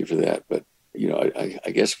 Well, thank you for that. But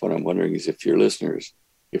I guess what I'm wondering is if your listeners,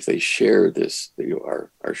 if they share this,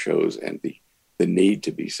 our shows and the need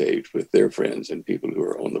to be saved with their friends and people who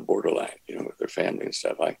are on the borderline, with their family and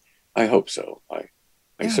stuff. I hope so.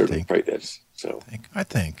 I certainly pray that's so. I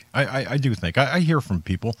do think. I hear from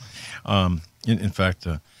people. In fact,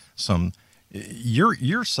 some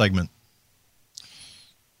your segment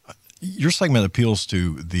appeals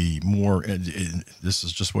to the more. This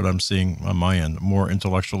is just what I'm seeing on my end. More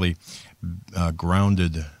intellectually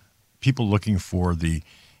grounded people looking for the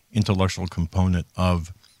intellectual component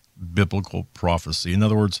of biblical prophecy. In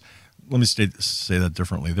other words, let me say that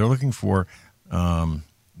differently. They're looking for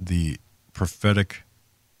the prophetic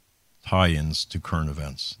tie-ins to current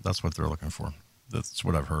events. That's what they're looking for. That's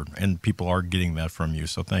what I've heard. And people are getting that from you,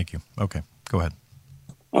 so thank you. Okay, go ahead.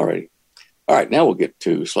 All right. Now we'll get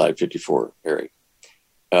to slide 54, Eric.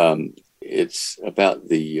 It's about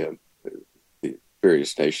the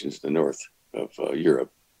various nations in the north of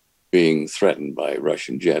Europe being threatened by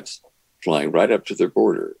Russian jets flying right up to their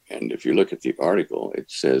border. And if you look at the article,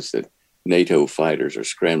 it says that NATO fighters are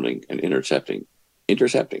scrambling and intercepting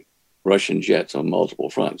Russian jets on multiple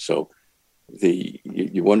fronts. So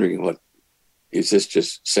you're wondering, what is this,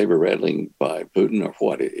 just saber rattling by Putin or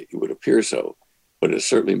what? It would appear so, but it's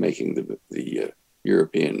certainly making the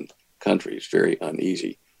European countries very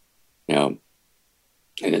uneasy. Now,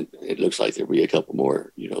 and it looks like there'll be a couple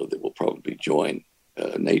more, that will probably join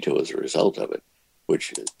NATO as a result of it,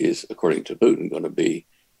 which is, according to Putin, going to be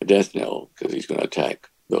a death knell because he's going to attack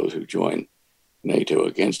those who join NATO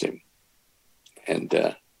against him. And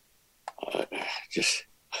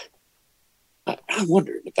I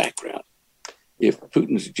wonder in the background if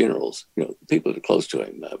Putin's generals, the people that are close to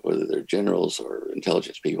him, whether they're generals or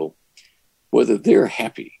intelligence people, whether they're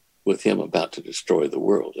happy with him about to destroy the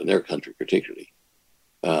world, and their country particularly.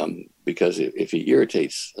 Because if he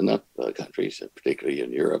irritates enough countries, particularly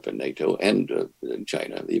in Europe and NATO and in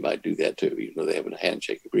China, he might do that too, even though they have a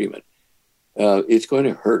handshake agreement. It's going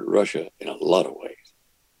to hurt Russia in a lot of ways.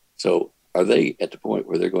 So are they at the point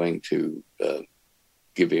where they're going to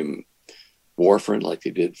give him warfarin like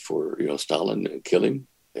they did for Stalin and kill him,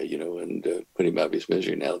 and put him out of his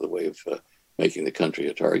misery and out of the way of making the country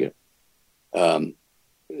a target?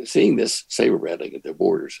 Seeing this saber rattling at their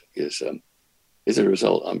borders is a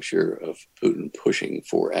result, I'm sure, of Putin pushing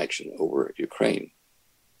for action over Ukraine,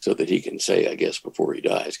 so that he can say, I guess, before he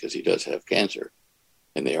dies, because he does have cancer,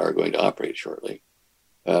 and they are going to operate shortly.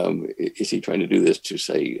 Is he trying to do this to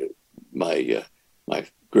say, my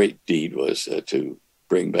great deed was to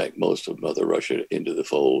bring back most of Mother Russia into the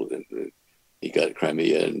fold, and he got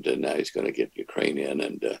Crimea, and now he's going to get Ukraine in,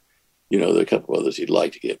 and there are a couple of others he'd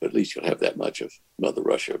like to get, but at least you'll have that much of Mother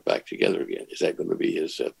Russia back together again. Is that going to be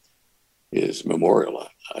his memorial?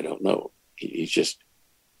 I don't know. He's just,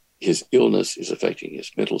 his illness is affecting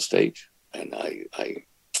his mental state, and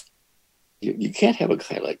you can't have a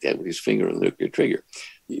guy like that with his finger on the nuclear trigger.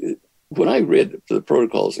 When I read the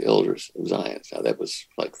Protocols of the Elders of Zion, now that was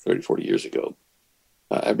like 30, 40 years ago,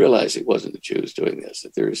 I realized it wasn't the Jews doing this,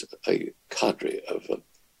 that there's a cadre of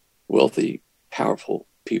wealthy, powerful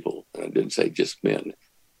people, and I didn't say just men,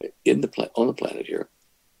 on the planet here,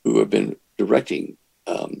 who have been directing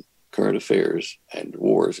current affairs and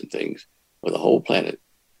wars and things for the whole planet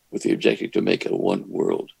with the objective to make a one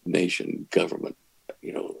world nation government,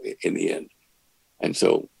 in the end. And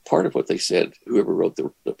so part of what they said, whoever wrote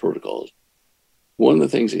the protocols, one of the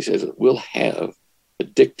things he says is we'll have a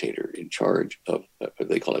dictator in charge of,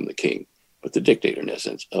 they call him the king, but the dictator in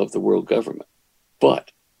essence of the world government.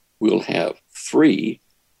 But we'll have 3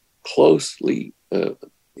 closely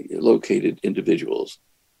located individuals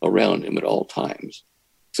around him at all times,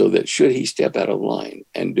 so that should he step out of line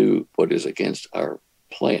and do what is against our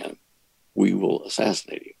plan, we will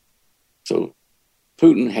assassinate him. So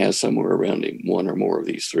Putin has somewhere around him 1 or more of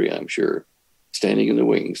these 3, I'm sure, standing in the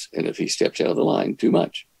wings. And if he steps out of the line too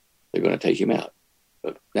much, they're going to take him out.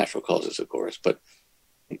 Of natural causes, of course, but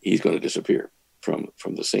he's going to disappear from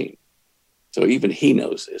the scene. So even he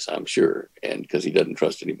knows this, I'm sure, and because he doesn't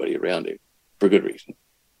trust anybody around him for good reason.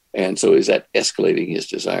 And so is that escalating his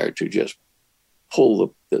desire to just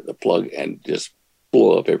pull the plug and just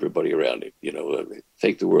blow up everybody around him,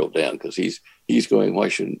 take the world down because he's going, why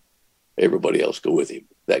shouldn't everybody else go with him?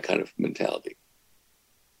 That kind of mentality.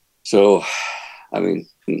 So, I mean.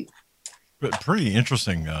 But pretty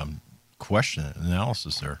interesting question and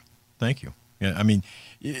analysis there. Thank you. Yeah, I mean,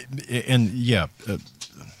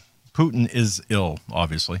 Putin is ill,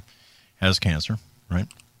 obviously, has cancer, right?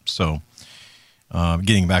 So,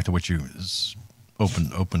 getting back to what you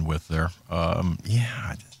opened with there, boy,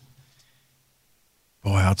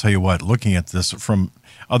 I'll tell you what. Looking at this from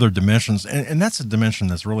other dimensions, and that's a dimension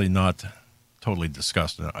that's really not totally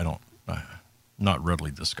discussed. Not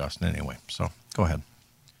readily discussed anyway. So, go ahead.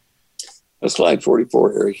 Slide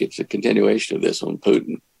 44, Eric. It's a continuation of this on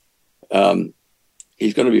Putin.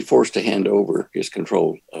 He's going to be forced to hand over his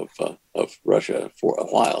control of Russia for a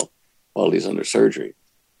while he's under surgery.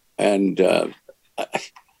 And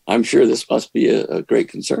I'm sure this must be a great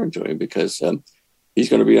concern to him because he's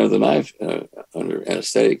going to be under the knife, under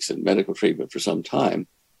anesthetics and medical treatment for some time.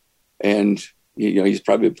 And, he's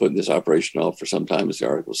probably putting this operation off for some time, as the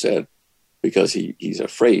article said, because he's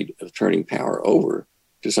afraid of turning power over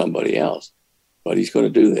to somebody else. But he's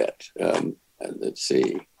going to do that. And let's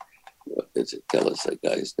see. What does it tell us that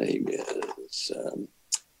guy's name is?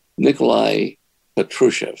 Nikolai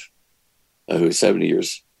Patrushev, who's 70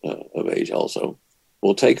 years of age also,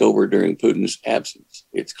 will take over during Putin's absence,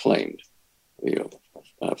 it's claimed.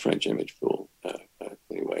 French image pool.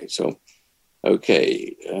 Anyway, so,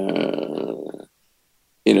 okay.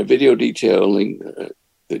 In a video detailing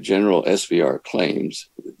the general SVR claims,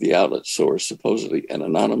 the outlet source, supposedly an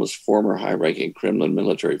anonymous former high-ranking Kremlin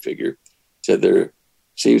military figure, said there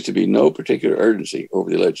seems to be no particular urgency over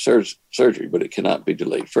the alleged surgery, but it cannot be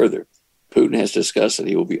delayed further. Putin has discussed that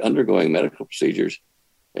he will be undergoing medical procedures,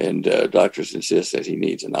 and doctors insist that he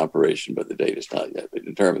needs an operation, but the date is not yet been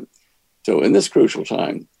determined. So in this crucial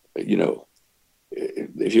time, if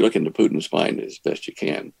you look into Putin's mind as best you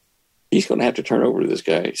can, he's going to have to turn over to this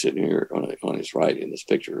guy sitting here on his right in this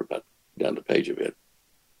picture, about down the page a bit.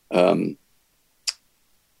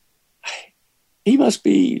 He must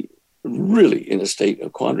be really in a state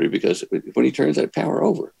of quandary because when he turns that power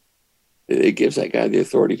over, it gives that guy the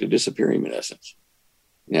authority to disappear him in essence.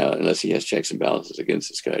 Now, unless he has checks and balances against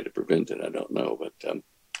this guy to prevent it, I don't know. But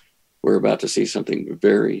we're about to see something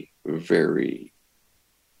very, very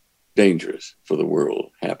dangerous for the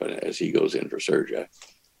world happen as he goes in for surgery.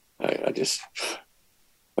 I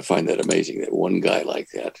find that amazing that one guy like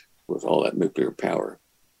that, with all that nuclear power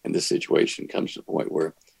in this situation, comes to the point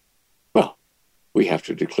where, well, we have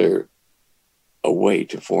to declare a way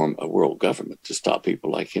to form a world government to stop people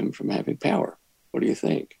like him from having power. What do you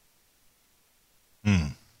think?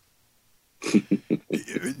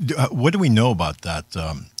 What do we know about that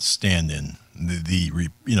stand-in?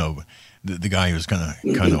 The guy who's going to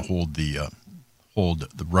kind of hold the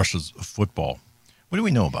Russia's football. What do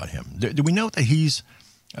we know about him? Do we know that he's?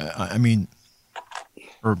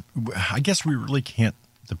 Or I guess we really can't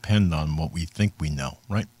depend on what we think we know,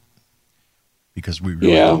 right? Because we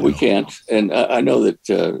really don't know. We can't. And I know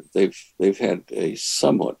that they've had a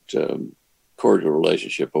somewhat cordial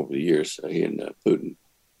relationship over the years, he and Putin.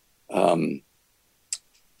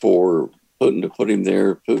 For Putin to put him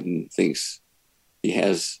there, Putin thinks he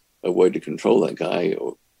has a way to control that guy,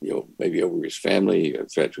 or, maybe over his family, a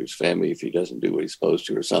threat to his family if he doesn't do what he's supposed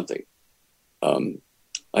to or something.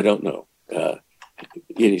 I don't know.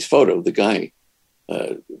 In his photo, the guy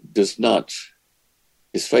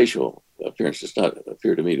his facial appearance does not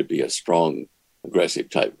appear to me to be a strong, aggressive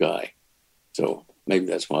type guy. So maybe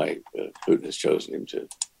that's why Putin has chosen him to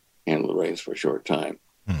handle the reins for a short time.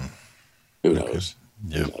 Who knows?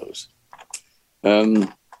 Yeah. Who knows?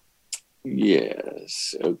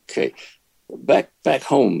 Yes. Okay. Back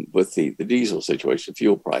home with the diesel situation,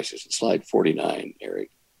 fuel prices, slide 49,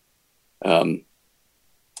 Eric.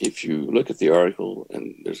 If you look at the article,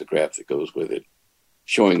 and there's a graph that goes with it,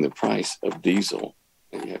 showing the price of diesel,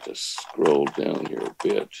 and you have to scroll down here a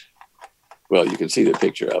bit. Well, you can see the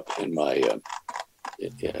picture up in my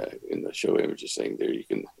in the show images thing there. You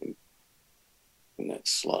can in that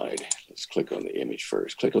slide. Let's click on the image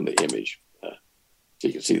first. Click on the image so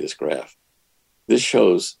you can see this graph. This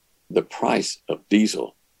shows the price of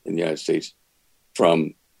diesel in the United States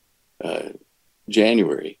from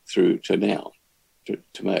January through to now,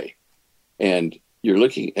 to May. And you're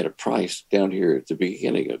looking at a price down here at the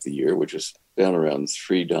beginning of the year, which is down around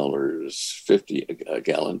 $3.50 a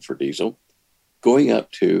gallon for diesel, going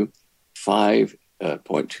up to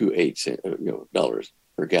 $5.28 dollars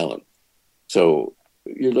per gallon. So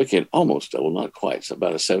you're looking at almost double, not quite. It's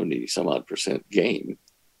about a 70 some odd % gain.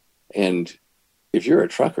 And if you're a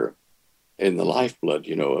trucker, and the lifeblood,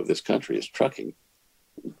 of this country is trucking,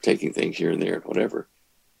 taking things here and there, whatever,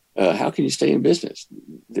 how can you stay in business?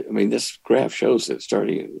 I mean, this graph shows that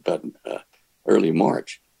starting about early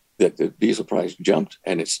March, that the diesel price jumped,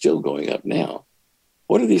 and it's still going up now.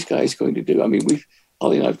 What are these guys going to do? I mean,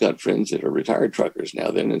 Holly and I've got friends that are retired truckers now,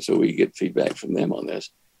 and so we get feedback from them on this,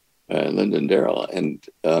 Linda and Daryl, and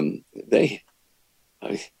they,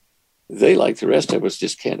 like the rest of us,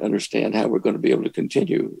 just can't understand how we're going to be able to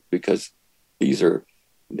continue, because these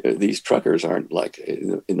truckers aren't, like,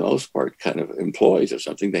 in the most part, kind of employees or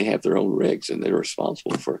something. They have their own rigs, and they're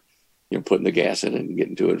responsible for, putting the gas in and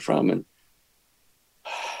getting to and from. And,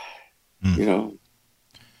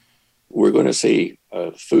 we're going to see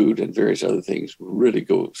food and various other things really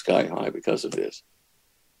go sky high because of this.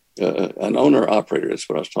 An owner-operator, that's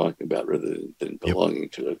what I was talking about, rather than belonging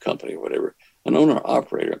to a company or whatever. An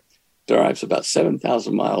owner-operator drives about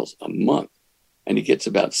 7,000 miles a month, and he gets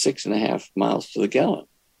about 6.5 miles to the gallon.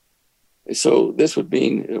 So this would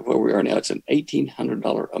mean, where we are now, it's an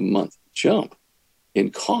 $1,800 a month jump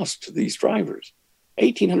in cost to these drivers.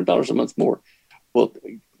 $1,800 a month more. Well,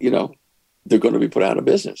 they're going to be put out of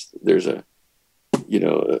business. There's a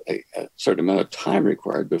certain amount of time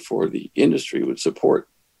required before the industry would support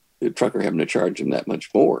the trucker having to charge them that much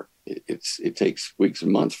more. It takes weeks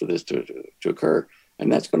and months for this to occur,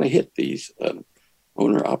 and that's going to hit these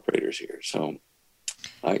owner operators here. So,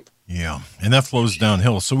 and that flows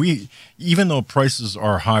downhill. So even though prices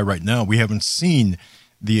are high right now, we haven't seen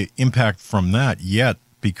the impact from that yet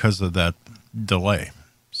because of that delay.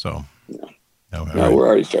 So, no, we're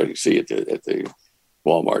already starting to see it at the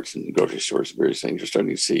Walmarts and grocery stores and various things. We're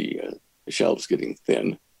starting to see the shelves getting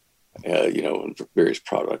thin, and for various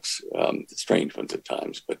products, strange ones at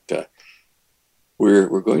times. But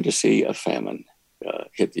we're going to see a famine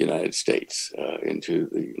hit the United States into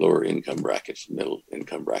the lower income brackets, middle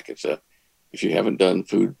income brackets. If you haven't done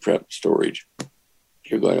food prep storage,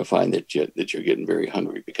 you're going to find that you're getting very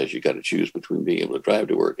hungry, because you got to choose between being able to drive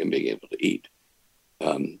to work and being able to eat.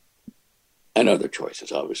 And other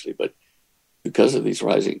choices, obviously, but because of these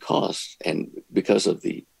rising costs, and because of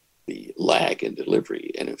the lag in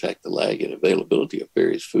delivery, and in fact the lag in availability of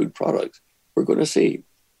various food products, we're going to see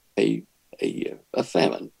a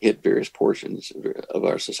famine hit various portions of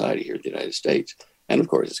our society here in the United States. And of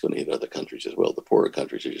course, it's going to hit other countries as well. The poorer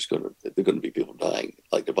countries are they're going to be people dying,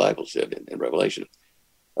 like the Bible said in Revelation.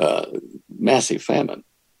 Massive famine.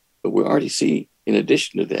 But we already see, in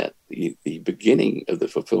addition to that, the beginning of the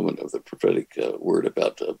fulfillment of the prophetic word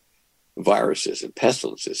about viruses and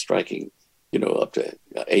pestilences striking up to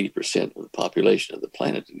 80% of the population of the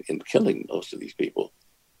planet and killing most of these people,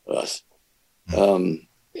 us. And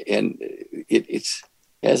it's,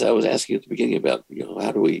 as I was asking at the beginning about,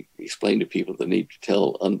 how do we explain to people the need to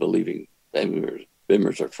tell unbelieving family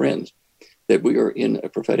members or friends that we are in a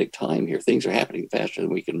prophetic time here. Things are happening faster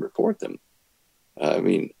than we can report them.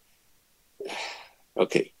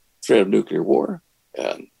 Okay, threat of nuclear war,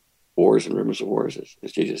 wars and rumors of wars,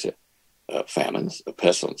 as Jesus said, famines,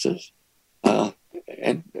 pestilences,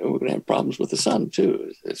 and we're going to have problems with the sun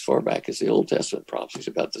too, as far back as the Old Testament prophecies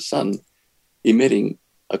about the sun emitting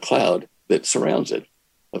a cloud that surrounds it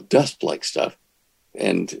of dust-like stuff,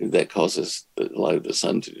 and that causes the light of the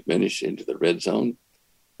sun to diminish into the red zone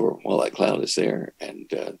for while that cloud is there, and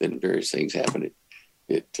then various things happen.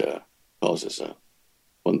 It causes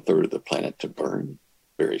 1/3 of the planet to burn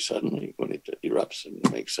very suddenly when it erupts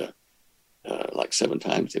and makes like 7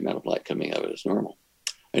 times the amount of light coming out of it as normal.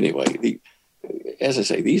 Anyway, as I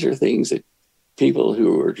say, these are things that people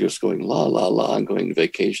who are just going la la la and going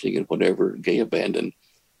vacationing and whatever, gay abandon,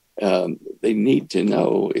 they need to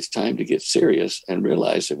know it's time to get serious and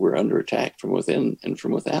realize that we're under attack from within and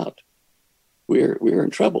from without. We're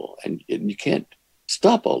in trouble, and you can't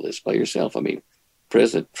stop all this by yourself.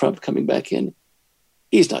 President Trump coming back in,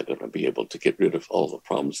 he's not going to be able to get rid of all the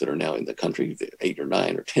problems that are now in the country, the 8 or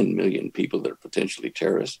 9 or 10 million people that are potentially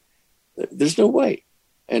terrorists. There's no way.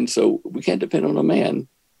 And so we can't depend on a man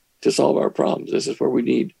to solve our problems. This is where we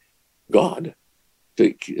need God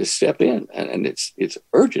to step in. And it's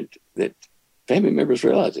urgent that family members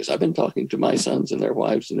realize this. I've been talking to my sons and their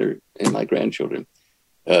wives and my grandchildren.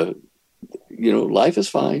 Life is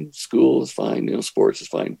fine. School is fine. Sports is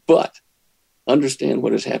fine. But understand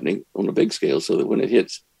what is happening on a big scale so that when it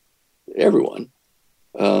hits everyone,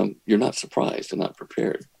 you're not surprised and not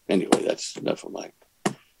prepared. Anyway, that's enough of my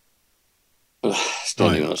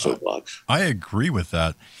standing on a soapbox. I agree with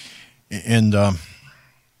that. And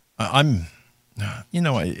I'm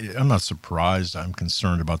not surprised. I'm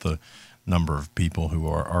concerned about the number of people who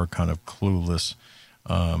are kind of clueless.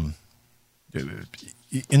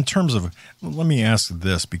 In terms of, let me ask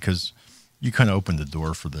this, because you kind of opened the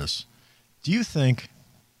door for this. Do you think,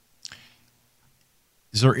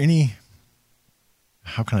 is there any,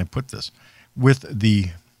 how can I put this, with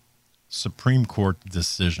the Supreme Court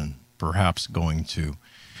decision perhaps going to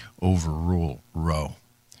overrule Roe,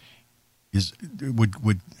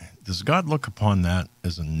 does God look upon that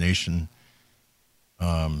as a nation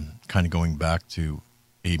kind of going back to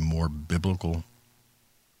a more biblical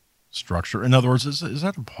structure? In other words, is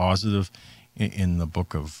that a positive in the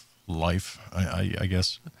book of life, I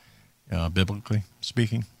guess, biblically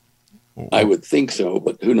speaking? I would think so,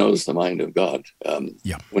 but who knows the mind of God?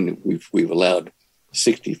 When we've allowed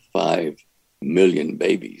 65 million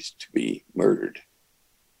babies to be murdered,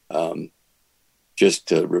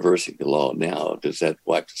 just reversing the law now, does that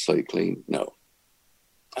wipe the slate clean? No,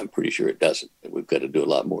 I'm pretty sure it doesn't. We've got to do a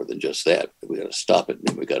lot more than just that. We've got to stop it, and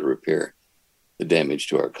then we've got to repair the damage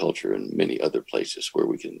to our culture and many other places where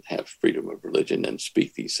we can have freedom of religion and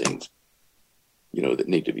speak these things, that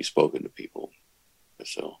need to be spoken to people.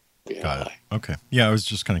 So, yeah. Got it. Okay. Yeah, I was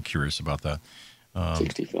just kind of curious about that.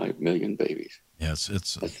 65 million babies. Yes,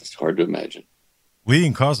 it's hard to imagine.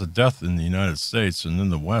 Leading cause of death in the United States and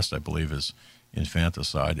in the West, I believe, is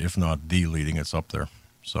infanticide. If not the leading, it's up there.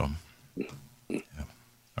 So, yeah.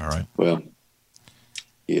 All right. Well,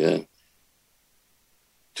 yeah.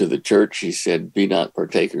 To the church, he said, "Be not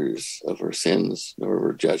partakers of her sins, nor of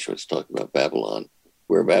her judgments." Talking about Babylon.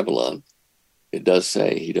 Where Babylon? He does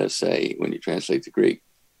say, when you translate the Greek,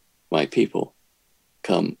 "My people,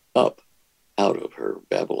 come up out of her,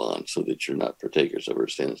 Babylon, so that you're not partakers of her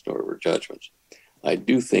sins nor of her judgments." I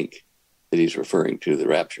do think that he's referring to the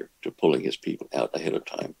rapture, to pulling his people out ahead of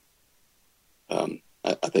time.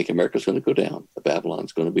 I think America's going to go down. The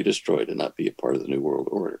Babylon's going to be destroyed and not be a part of the New World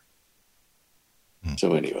Order.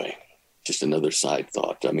 So anyway, just another side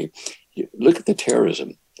thought. Look at the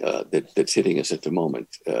terrorism that's hitting us at the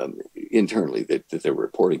moment, internally, that they're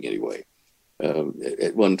reporting anyway.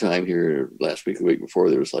 At one time here, last week, the week before,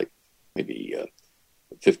 there was like maybe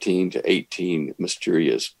 15 to 18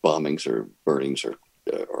 mysterious bombings or burnings or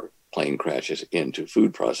plane crashes into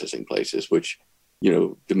food processing places, which,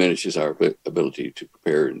 diminishes our ability to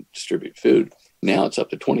prepare and distribute food. Now it's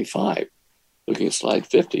up to 25. Looking at slide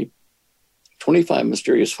 50, 25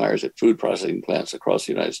 mysterious fires at food processing plants across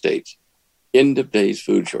the United States. End of day's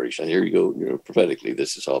food shortage. And here you go, prophetically,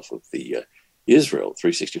 this is off of the Israel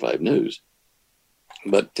 365 News.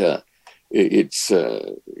 But it's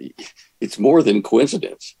more than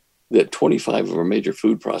coincidence that 25 of our major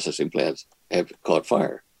food processing plants have caught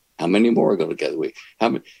fire. How many more are going to gather weight?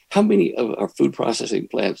 How many of our food processing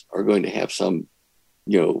plants are going to have some,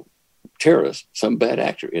 terrorist, some bad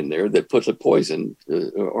actor in there that puts a poison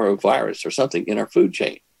or a virus or something in our food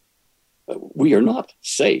chain? We are not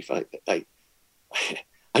safe. I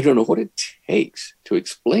don't know what it takes to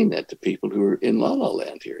explain that to people who are in la la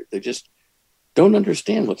land here. They just don't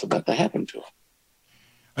understand what's about to happen to them.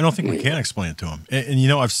 I don't think we can explain it to them. And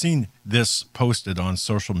I've seen this posted on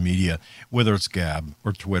social media, whether it's Gab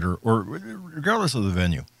or Twitter or regardless of the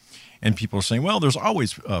venue. And people are saying, well, there's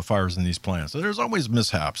always fires in these plants. There's always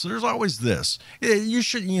mishaps. There's always this. You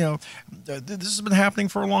should, this has been happening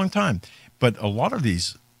for a long time. But a lot of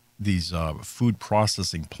these food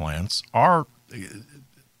processing plants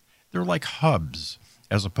they're like hubs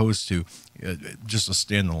as opposed to just a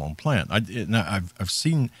standalone plant. I've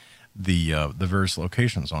seen the various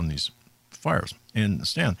locations on these fires. And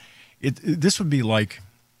Stan, this would be like,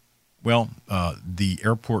 the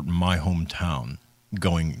airport in my hometown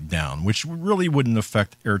going down, which really wouldn't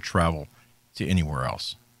affect air travel to anywhere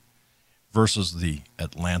else, versus the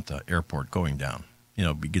Atlanta airport going down,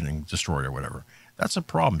 beginning destroyed or whatever. That's a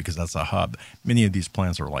problem because that's a hub. Many of these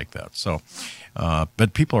plants are like that. So,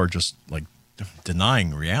 but people are just like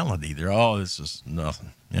denying reality. This is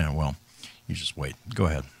nothing. Yeah, well, you just wait. Go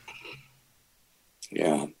ahead.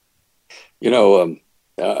 Yeah.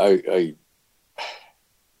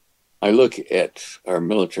 I look at our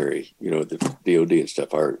military, the DOD and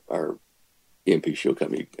stuff. Our EMP Shield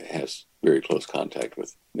Company has very close contact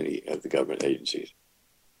with many of the government agencies.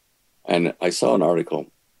 And I saw an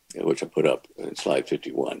article, which I put up in slide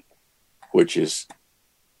 51, which is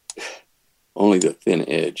only the thin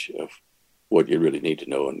edge of what you really need to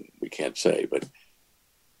know, and we can't say. But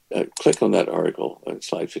click on that article on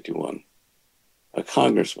slide 51. A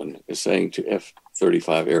congressman is saying to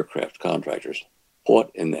F-35 aircraft contractors,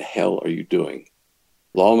 what in the hell are you doing?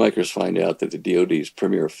 Lawmakers find out that the DOD's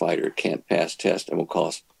premier fighter can't pass test and will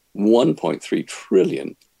cost $1.3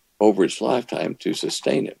 trillion over its lifetime to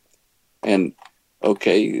sustain it. And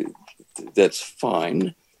okay, that's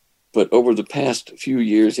fine. But over the past few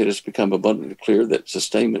years, it has become abundantly clear that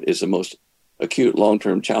sustainment is the most acute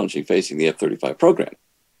long-term challenge facing the F-35 program.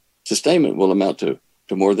 Sustainment will amount to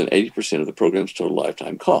more than 80% of the program's total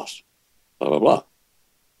lifetime cost. Blah, blah, blah.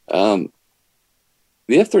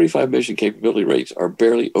 The F-35 mission capability rates are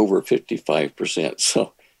barely over 55%.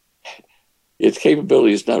 So its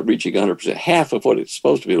capability is not reaching 100%. Half of what it's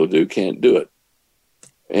supposed to be able to do can't do it.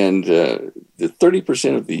 And the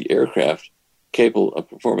 30% of the aircraft capable of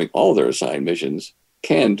performing all their assigned missions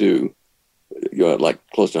can do, like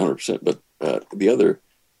close to 100%. But the other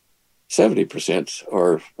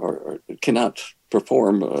 70% cannot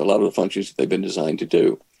perform a lot of the functions that they've been designed to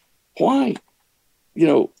do. Why?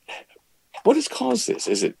 What has caused this?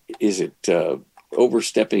 Is it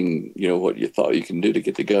overstepping, what you thought you can do to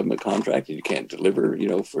get the government contract and you can't deliver,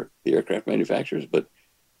 for the aircraft manufacturers? But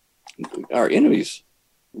our enemies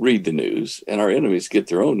read the news, and our enemies get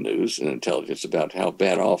their own news and intelligence about how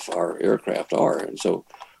bad off our aircraft are. And so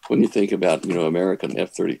when you think about, American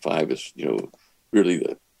F-35 is,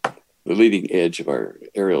 really the leading edge of our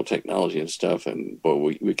aerial technology and stuff, and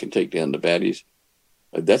boy, we can take down the baddies.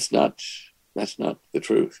 That's not the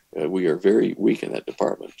truth. We are very weak in that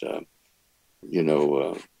department. A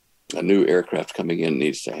new aircraft coming in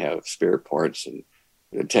needs to have spare parts and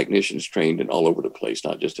technicians trained and all over the place,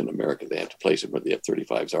 not just in America. They have to place them where the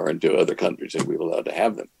F-35s are and to other countries, and we're allowed to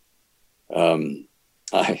have them.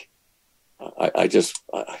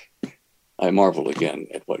 I marvel again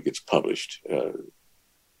at what gets published.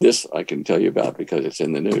 This I can tell you about because it's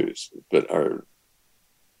in the news, but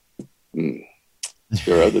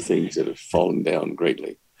there are other things that have fallen down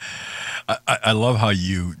greatly. I love how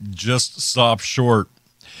you just stop short.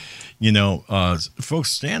 Folks,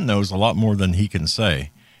 Stan knows a lot more than he can say.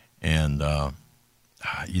 And, I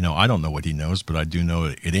don't know what he knows, but I do know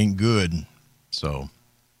it ain't good. So,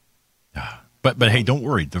 but hey, don't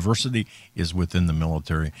worry. Diversity is within the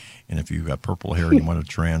military. And if you've got purple hair and you want to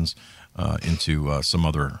trans into some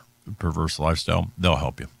other perverse lifestyle, they'll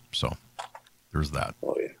help you. So there's that.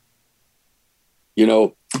 Oh, yeah.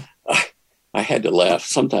 I had to laugh.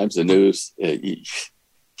 Sometimes the news, you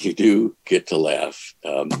do get to laugh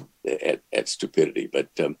at stupidity, but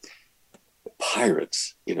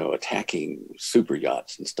pirates, attacking super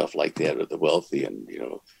yachts and stuff like that, or the wealthy, and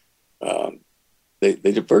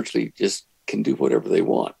they virtually just can do whatever they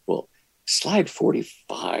want. Well, slide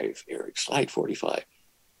 45, Eric, slide 45.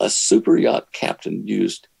 A super yacht captain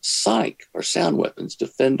used psych or sound weapons to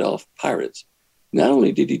fend off pirates. Not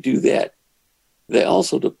only did he do that, they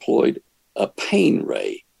also deployed a pain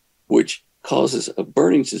ray, which causes a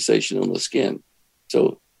burning sensation on the skin.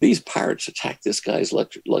 So these pirates attacked this guy's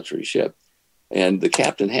luxury ship. And the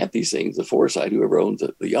captain had these things, the foresight, whoever owns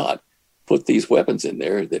the yacht, put these weapons in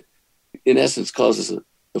there that, in essence, causes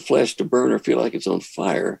the flesh to burn or feel like it's on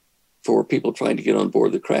fire for people trying to get on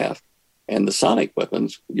board the craft. And the sonic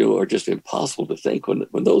weapons, are just impossible to think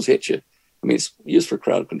when those hit you. I mean, it's used for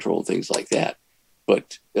crowd control and things like that.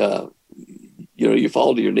 But, you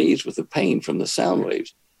fall to your knees with the pain from the sound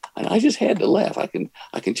waves. And I just had to laugh. I can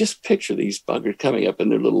just picture these buggers coming up in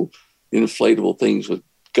their little inflatable things with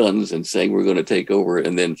guns and saying we're going to take over,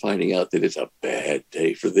 and then finding out that it's a bad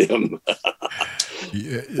day for them.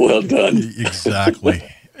 Well done. Exactly.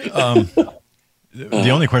 The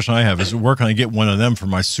only question I have is, where can I get one of them for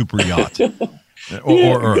my super yacht?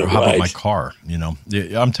 Or how about my car?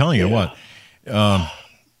 I'm telling you what.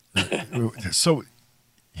 So,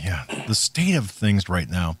 yeah, the state of things right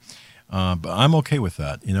now. But I'm okay with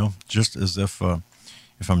that. Just as if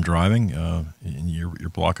I'm driving and you're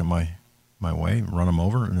blocking my way, run them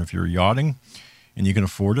over. And if you're yachting and you can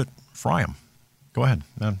afford it, fry them. Go ahead.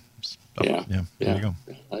 There you go.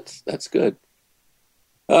 That's good.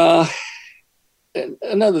 And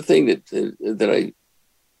another thing that I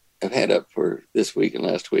have had up for this week and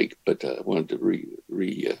last week, but I wanted to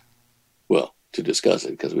to discuss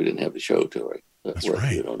it because we didn't have the show to That's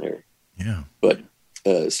right. it on air. Yeah. But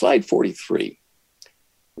slide 43.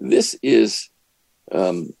 This is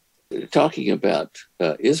talking about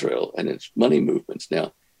Israel and its money movements.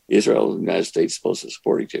 Now, Israel and the United States are supposed to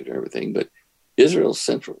support each other and everything, but Israel's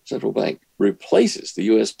central bank replaces the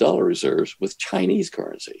U.S. dollar reserves with Chinese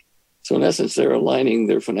currency. So in essence, they're aligning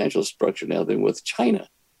their financial structure now then with China.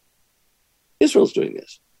 Israel's doing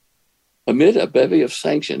this amid a bevy of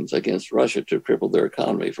sanctions against Russia to cripple their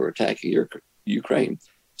economy for attacking Ukraine.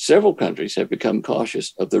 Several countries have become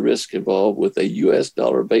cautious of the risk involved with a U.S.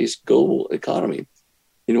 dollar-based global economy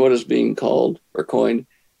in what is being called or coined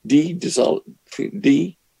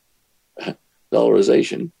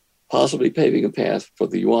de-dollarization, possibly paving a path for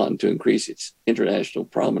the yuan to increase its international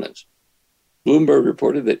prominence. Bloomberg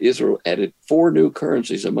reported that Israel added 4 new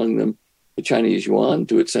currencies, among them the Chinese yuan,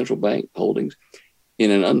 to its central bank holdings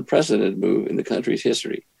in an unprecedented move in the country's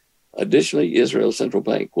history. Additionally, Israel's central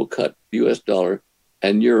bank will cut U.S. dollar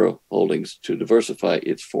and euro holdings to diversify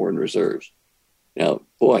its foreign reserves. Now,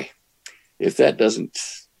 boy, if that doesn't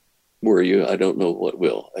worry you, I don't know what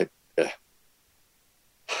will.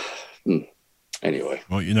 Anyway.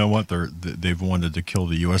 Well, you know what? They've wanted to kill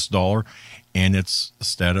the U.S. dollar and its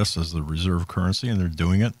status as the reserve currency, and they're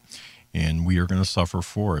doing it, and we are going to suffer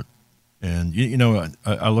for it. And,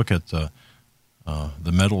 I look at the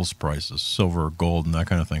metals prices, silver, gold, and that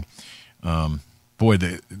kind of thing. Boy,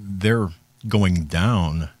 they're going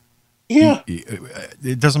down. Yeah.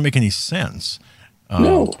 It doesn't make any sense.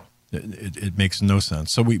 No. It makes no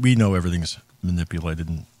sense. So we know everything's manipulated.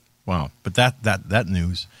 And wow. But that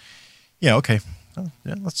news, yeah, okay.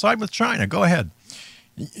 Let's side with China. Go ahead.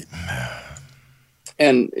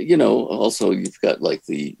 And, also you've got like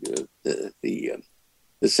the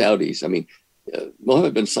Saudis. I mean,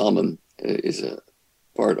 Mohammed bin Salman is a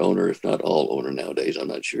part owner, if not all owner nowadays, I'm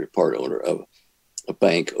not sure, part owner of a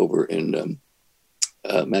bank over in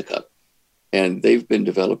Mecca. And they've been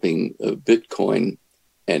developing Bitcoin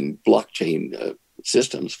and blockchain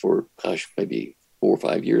systems for, maybe 4 or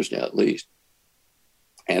 5 years now at least.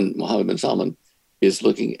 And Mohammed bin Salman is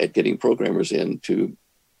looking at getting programmers in to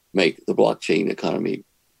make the blockchain economy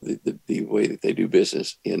the way that they do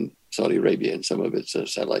business in Saudi Arabia and some of its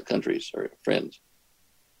satellite countries or friends.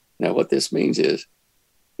 Now, what this means is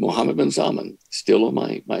Mohammed bin Salman, still on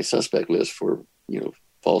my suspect list for,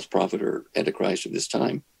 false prophet or antichrist of this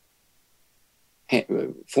time,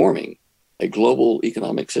 forming a global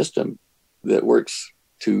economic system that works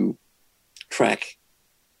to track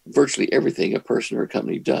virtually everything a person or a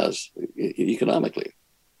company does economically.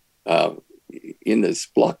 In this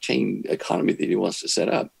blockchain economy that he wants to set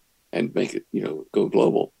up and make it, go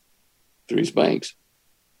global through his banks,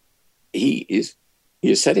 he is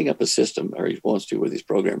setting up a system, or he wants to with his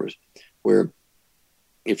programmers, where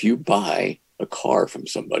if you buy a car from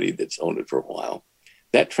somebody that's owned it for a while,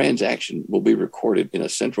 that transaction will be recorded in a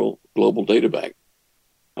central global data bank,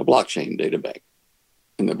 a blockchain data bank.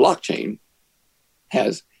 And the blockchain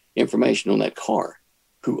has information on that car,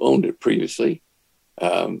 who owned it previously,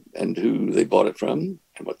 and who they bought it from,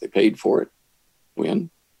 and what they paid for it,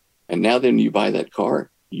 when. And now then you buy that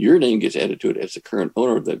car, your name gets added to it as the current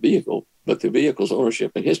owner of that vehicle, but the vehicle's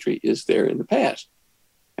ownership and history is there in the past.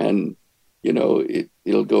 And,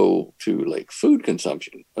 it'll go to like food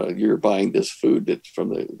consumption. You're buying this food that's from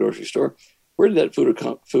the grocery store. Where did that food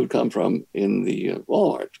come from in the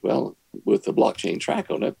Walmart? Well, with the blockchain track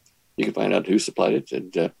on it, You can find out who supplied it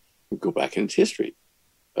and go back in its history.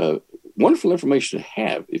 Wonderful information to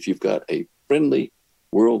have if you've got a friendly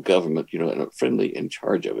world government, and a friendly in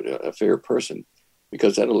charge of it, a fair person,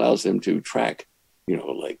 because that allows them to track,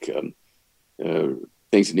 like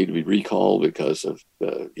things that need to be recalled because of,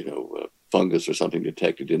 fungus or something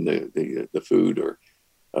detected in the food, or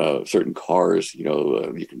certain cars.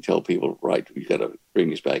 You can tell people, right, we've got to bring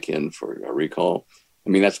these back in for a recall. I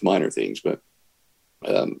mean, that's minor things, but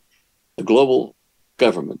a global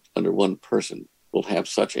government under one person will have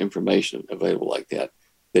such information available like that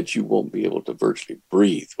you won't be able to virtually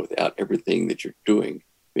breathe without everything that you're doing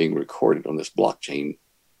being recorded on this blockchain,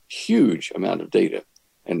 huge amount of data.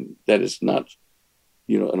 And that is not,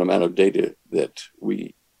 an amount of data that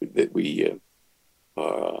we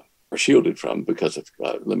are shielded from because of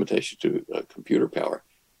limitation to computer power.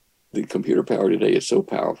 The computer power today is so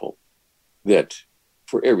powerful that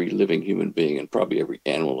for every living human being and probably every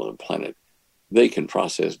animal on the planet, they can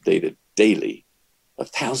process data daily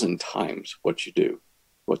 1,000 times what you do,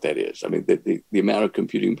 what that is. I mean, the amount of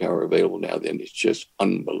computing power available now then is just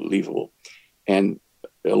unbelievable. And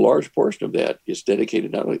a large portion of that is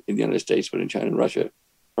dedicated not only in the United States, but in China and Russia,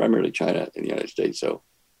 primarily China and the United States. So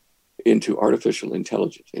into artificial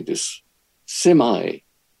intelligence, into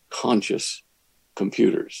semi-conscious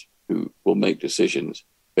computers who will make decisions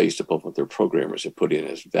based upon what their programmers have put in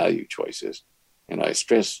as value choices. And I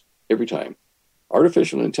stress every time,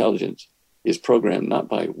 artificial intelligence is programmed not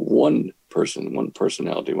by one person, one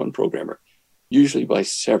personality, one programmer, usually by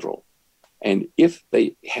several. And if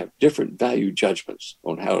they have different value judgments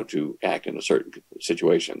on how to act in a certain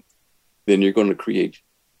situation, then you're going to create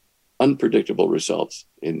unpredictable results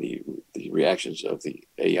in the reactions of the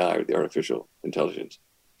AI or the artificial intelligence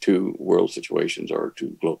to world situations or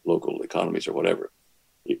to local economies or whatever.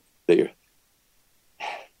 They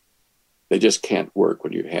just can't work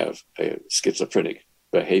when you have a schizophrenic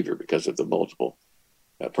behavior because of the multiple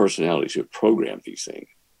personalities who program these things.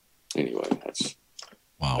 Anyway,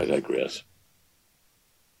 wow. I digress.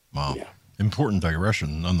 Wow. Yeah. Important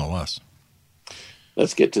digression, nonetheless.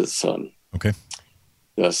 Let's get to the sun. Okay.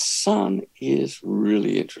 The sun is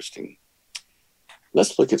really interesting.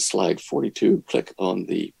 Let's look at slide 42. Click on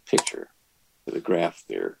the picture, the graph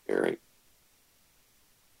there, Eric.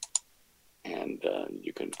 And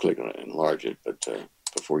you can click on it and enlarge it. But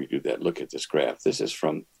before you do that, look at this graph. This is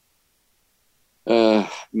from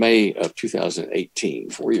May of 2018,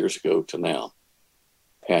 4 years ago to now.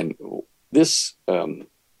 And this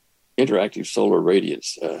interactive solar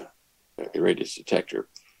radiance detector,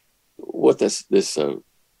 what this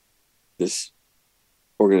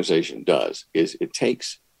organization does is it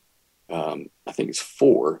takes, I think it's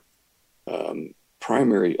 4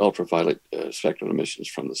 primary ultraviolet spectral emissions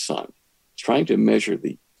from the sun. It's trying to measure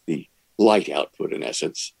the light output, in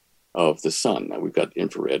essence, of the sun. Now we've got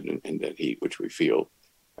infrared and then heat, which we feel,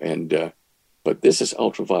 and but this is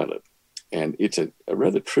ultraviolet, and it's a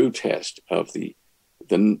rather true test of the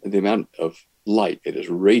amount of light that is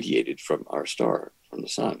radiated from our star, from the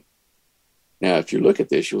sun. Now, if you look at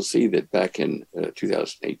this, you'll see that back in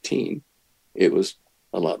 2018, it was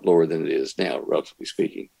a lot lower than it is now, relatively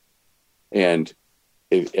speaking. And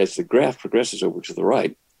as the graph progresses over to the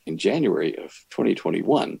right, in January of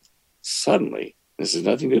 2021, suddenly, this has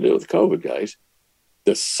nothing to do with COVID, guys,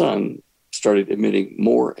 the sun started emitting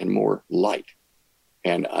more and more light.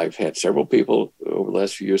 And I've had several people over the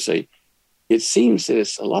last few years say, it seems that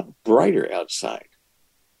it's a lot brighter outside.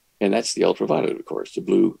 And that's the ultraviolet, of course, the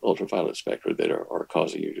blue ultraviolet spectra that are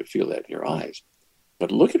causing you to feel that in your eyes.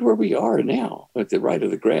 But look at where we are now at the right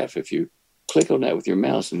of the graph. If you click on that with your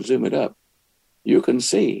mouse and zoom it up, you can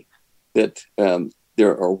see that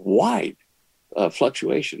there are wide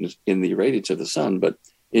fluctuations in the radiance of the sun. But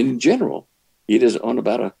in general, it is on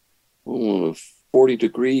about a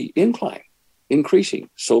 40-degree incline, increasing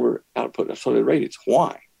solar output of solar radiance.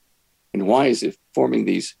 Why? And why is it forming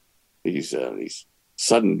these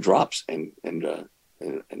sudden drops and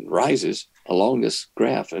rises along this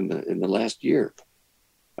graph in the last year?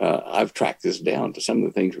 I've tracked this down to some of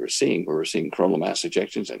the things we're seeing, where we're seeing coronal mass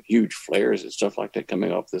ejections and huge flares and stuff like that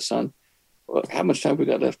coming off the sun. Well, how much time we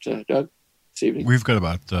got left, Doug, this evening? We've got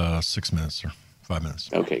about 6 minutes or 5 minutes.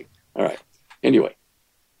 Okay, all right. Anyway,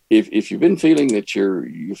 if you've been feeling that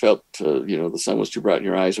you felt the sun was too bright in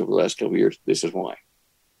your eyes over the last couple of years, this is why.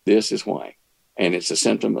 This is why, and it's a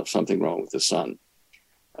symptom of something wrong with the sun.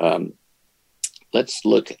 Let's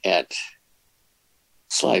look at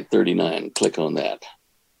slide 39. Click on that.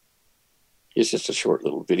 It's just a short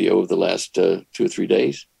little video of the last 2 or 3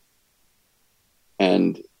 days.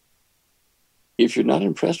 And if you're not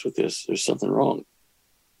impressed with this, there's something wrong.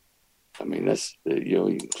 I mean, that's,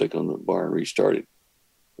 you can click on the bar and restart it.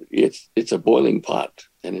 It's a boiling pot,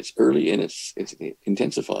 and it's early and it's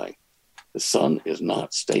intensifying. The sun is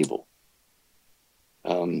not stable.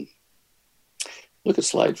 Look at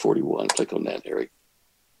slide 41. Click on that, Eric.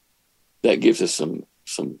 That gives us some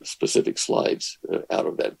specific slides out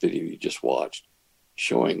of that video you just watched,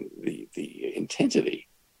 showing the intensity,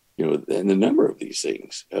 and the number of these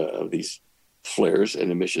things, of these flares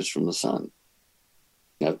and emissions from the sun.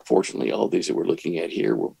 Now, fortunately, all these that we're looking at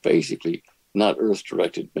here were basically not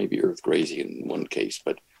Earth-directed, maybe Earth-grazing in one case,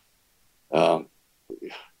 but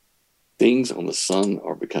things on the sun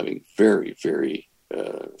are becoming very, very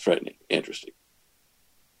threatening, interesting.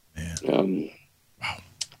 Wow.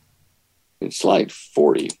 In slide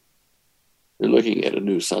 40, you're looking at a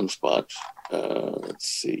new sunspot. Let's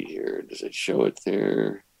see here. Does it show it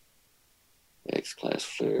there? X-class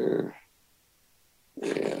flare.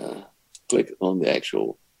 Yeah. Click on the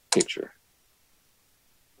actual picture.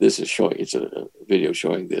 This is showing, it's a video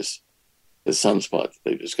showing the sunspot that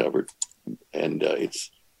they discovered. And it's,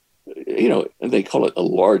 and they call it a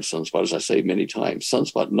large sunspot, as I say many times.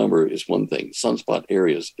 Sunspot number is one thing. Sunspot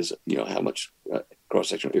areas is, how much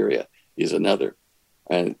cross-sectional area is another.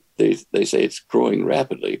 And they say it's growing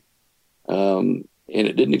rapidly. And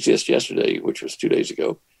it didn't exist yesterday, which was 2 days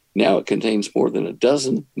ago. Now it contains more than a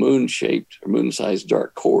dozen moon-shaped or moon-sized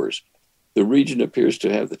dark cores. The region appears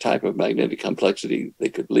to have the type of magnetic complexity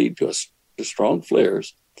that could lead to strong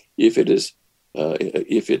flares if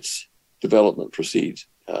its development proceeds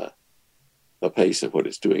apace of what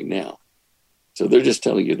it's doing now. So they're just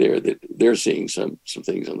telling you there that they're seeing some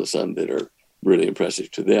things on the sun that are really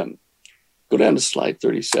impressive to them. Go down to slide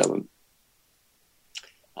 37.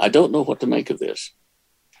 I don't know what to make of this.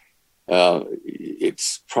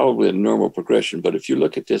 It's probably a normal progression, but if you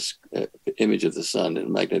look at this image of the sun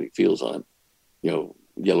and magnetic fields on it,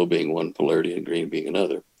 yellow being one polarity and green being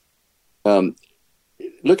another,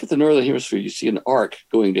 look at the northern hemisphere, you see an arc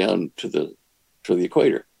going down to the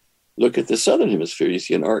equator. Look at the southern hemisphere, you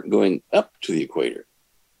see an arc going up to the equator.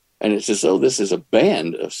 And it's as though this is a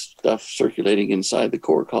band of stuff circulating inside the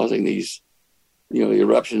core, causing these,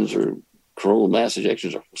 eruptions or coronal mass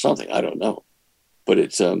ejections or something. I don't know. But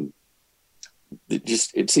it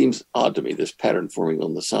seems odd to me, this pattern forming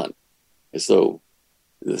on the sun, as though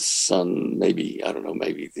the sun, maybe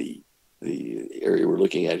the area we're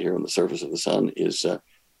looking at here on the surface of the sun is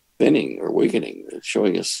thinning or weakening,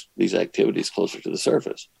 showing us these activities closer to the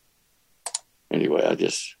surface. Anyway, I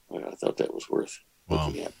thought that was worth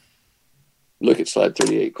looking at. Look at slide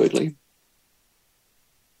 38 quickly.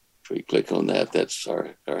 If we click on that, that's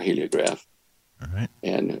our heliograph. All right.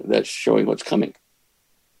 And that's showing what's coming.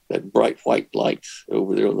 That bright white light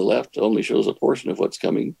over there on the left only shows a portion of what's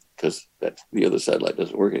coming because the other satellite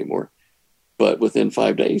doesn't work anymore. But within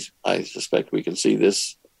 5 days, I suspect we can see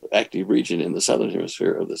this active region in the southern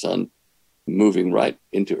hemisphere of the sun moving right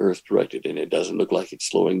into Earth directed, and it doesn't look like it's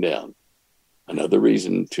slowing down. Another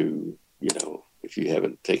reason to, if you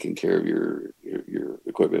haven't taken care of your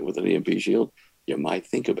equipment with an EMP shield, you might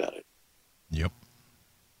think about it. Yep.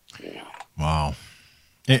 Yeah. Wow.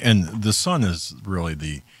 And the sun is really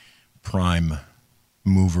the prime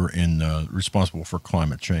mover responsible for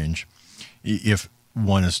climate change. If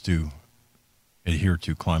one is to adhere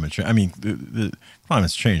to climate change, I mean, the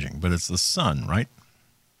climate's changing, but it's the sun, right?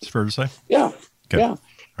 It's fair to say? Yeah. Okay. Yeah. All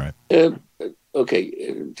right.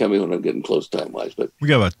 Okay. Tell me when I'm getting close time-wise. But we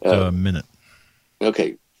got about a minute.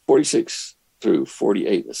 Okay. 46 through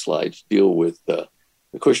 48 the slides deal with the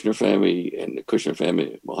Kushner family and the Kushner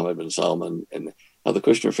family, Mohammed bin Salman, and how the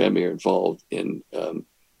Kushner family are involved in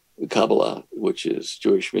Kabbalah, which is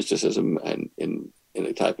Jewish mysticism, and in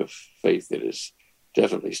a type of faith that is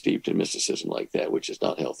definitely steeped in mysticism like that, which is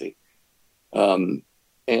not healthy.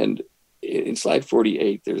 And in slide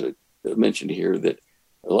 48, there's a mention here that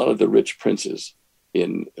a lot of the rich princes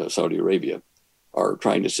in Saudi Arabia are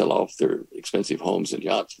trying to sell off their expensive homes and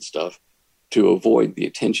yachts and stuff to avoid the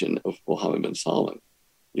attention of Mohammed bin Salman,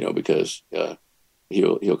 because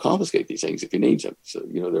he'll confiscate these things if he needs them. So,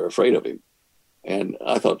 they're afraid of him. And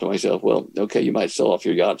I thought to myself, well, okay, you might sell off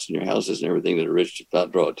your yachts and your houses and everything that are rich to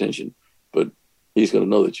not draw attention, but he's going to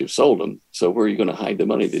know that you've sold them. So where are you going to hide the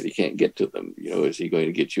money that he can't get to them? Is he going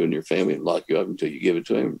to get you and your family and lock you up until you give it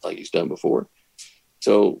to him like he's done before?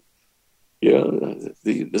 So,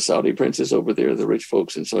 the Saudi princes over there, the rich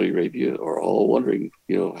folks in Saudi Arabia are all wondering,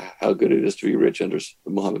 how good it is to be rich under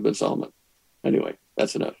Mohammed bin Salman. Anyway,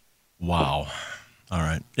 that's enough. Wow. All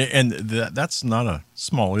right. And that's not a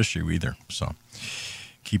small issue either. So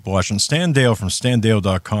keep watching. Stan Deyo from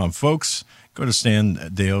standeyo.com. Folks, go to Stan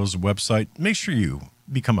Deyo's website. Make sure you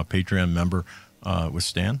become a Patreon member with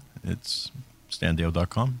Stan. it's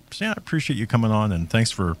standale.com. Stan, I appreciate you coming on, and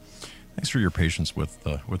thanks for your patience with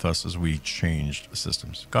us as we changed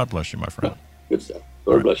systems. God bless you, my friend. Good stuff.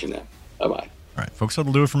 Lord bless you now. Bye-bye. All right, folks,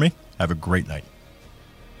 that'll do it for me. Have a great night.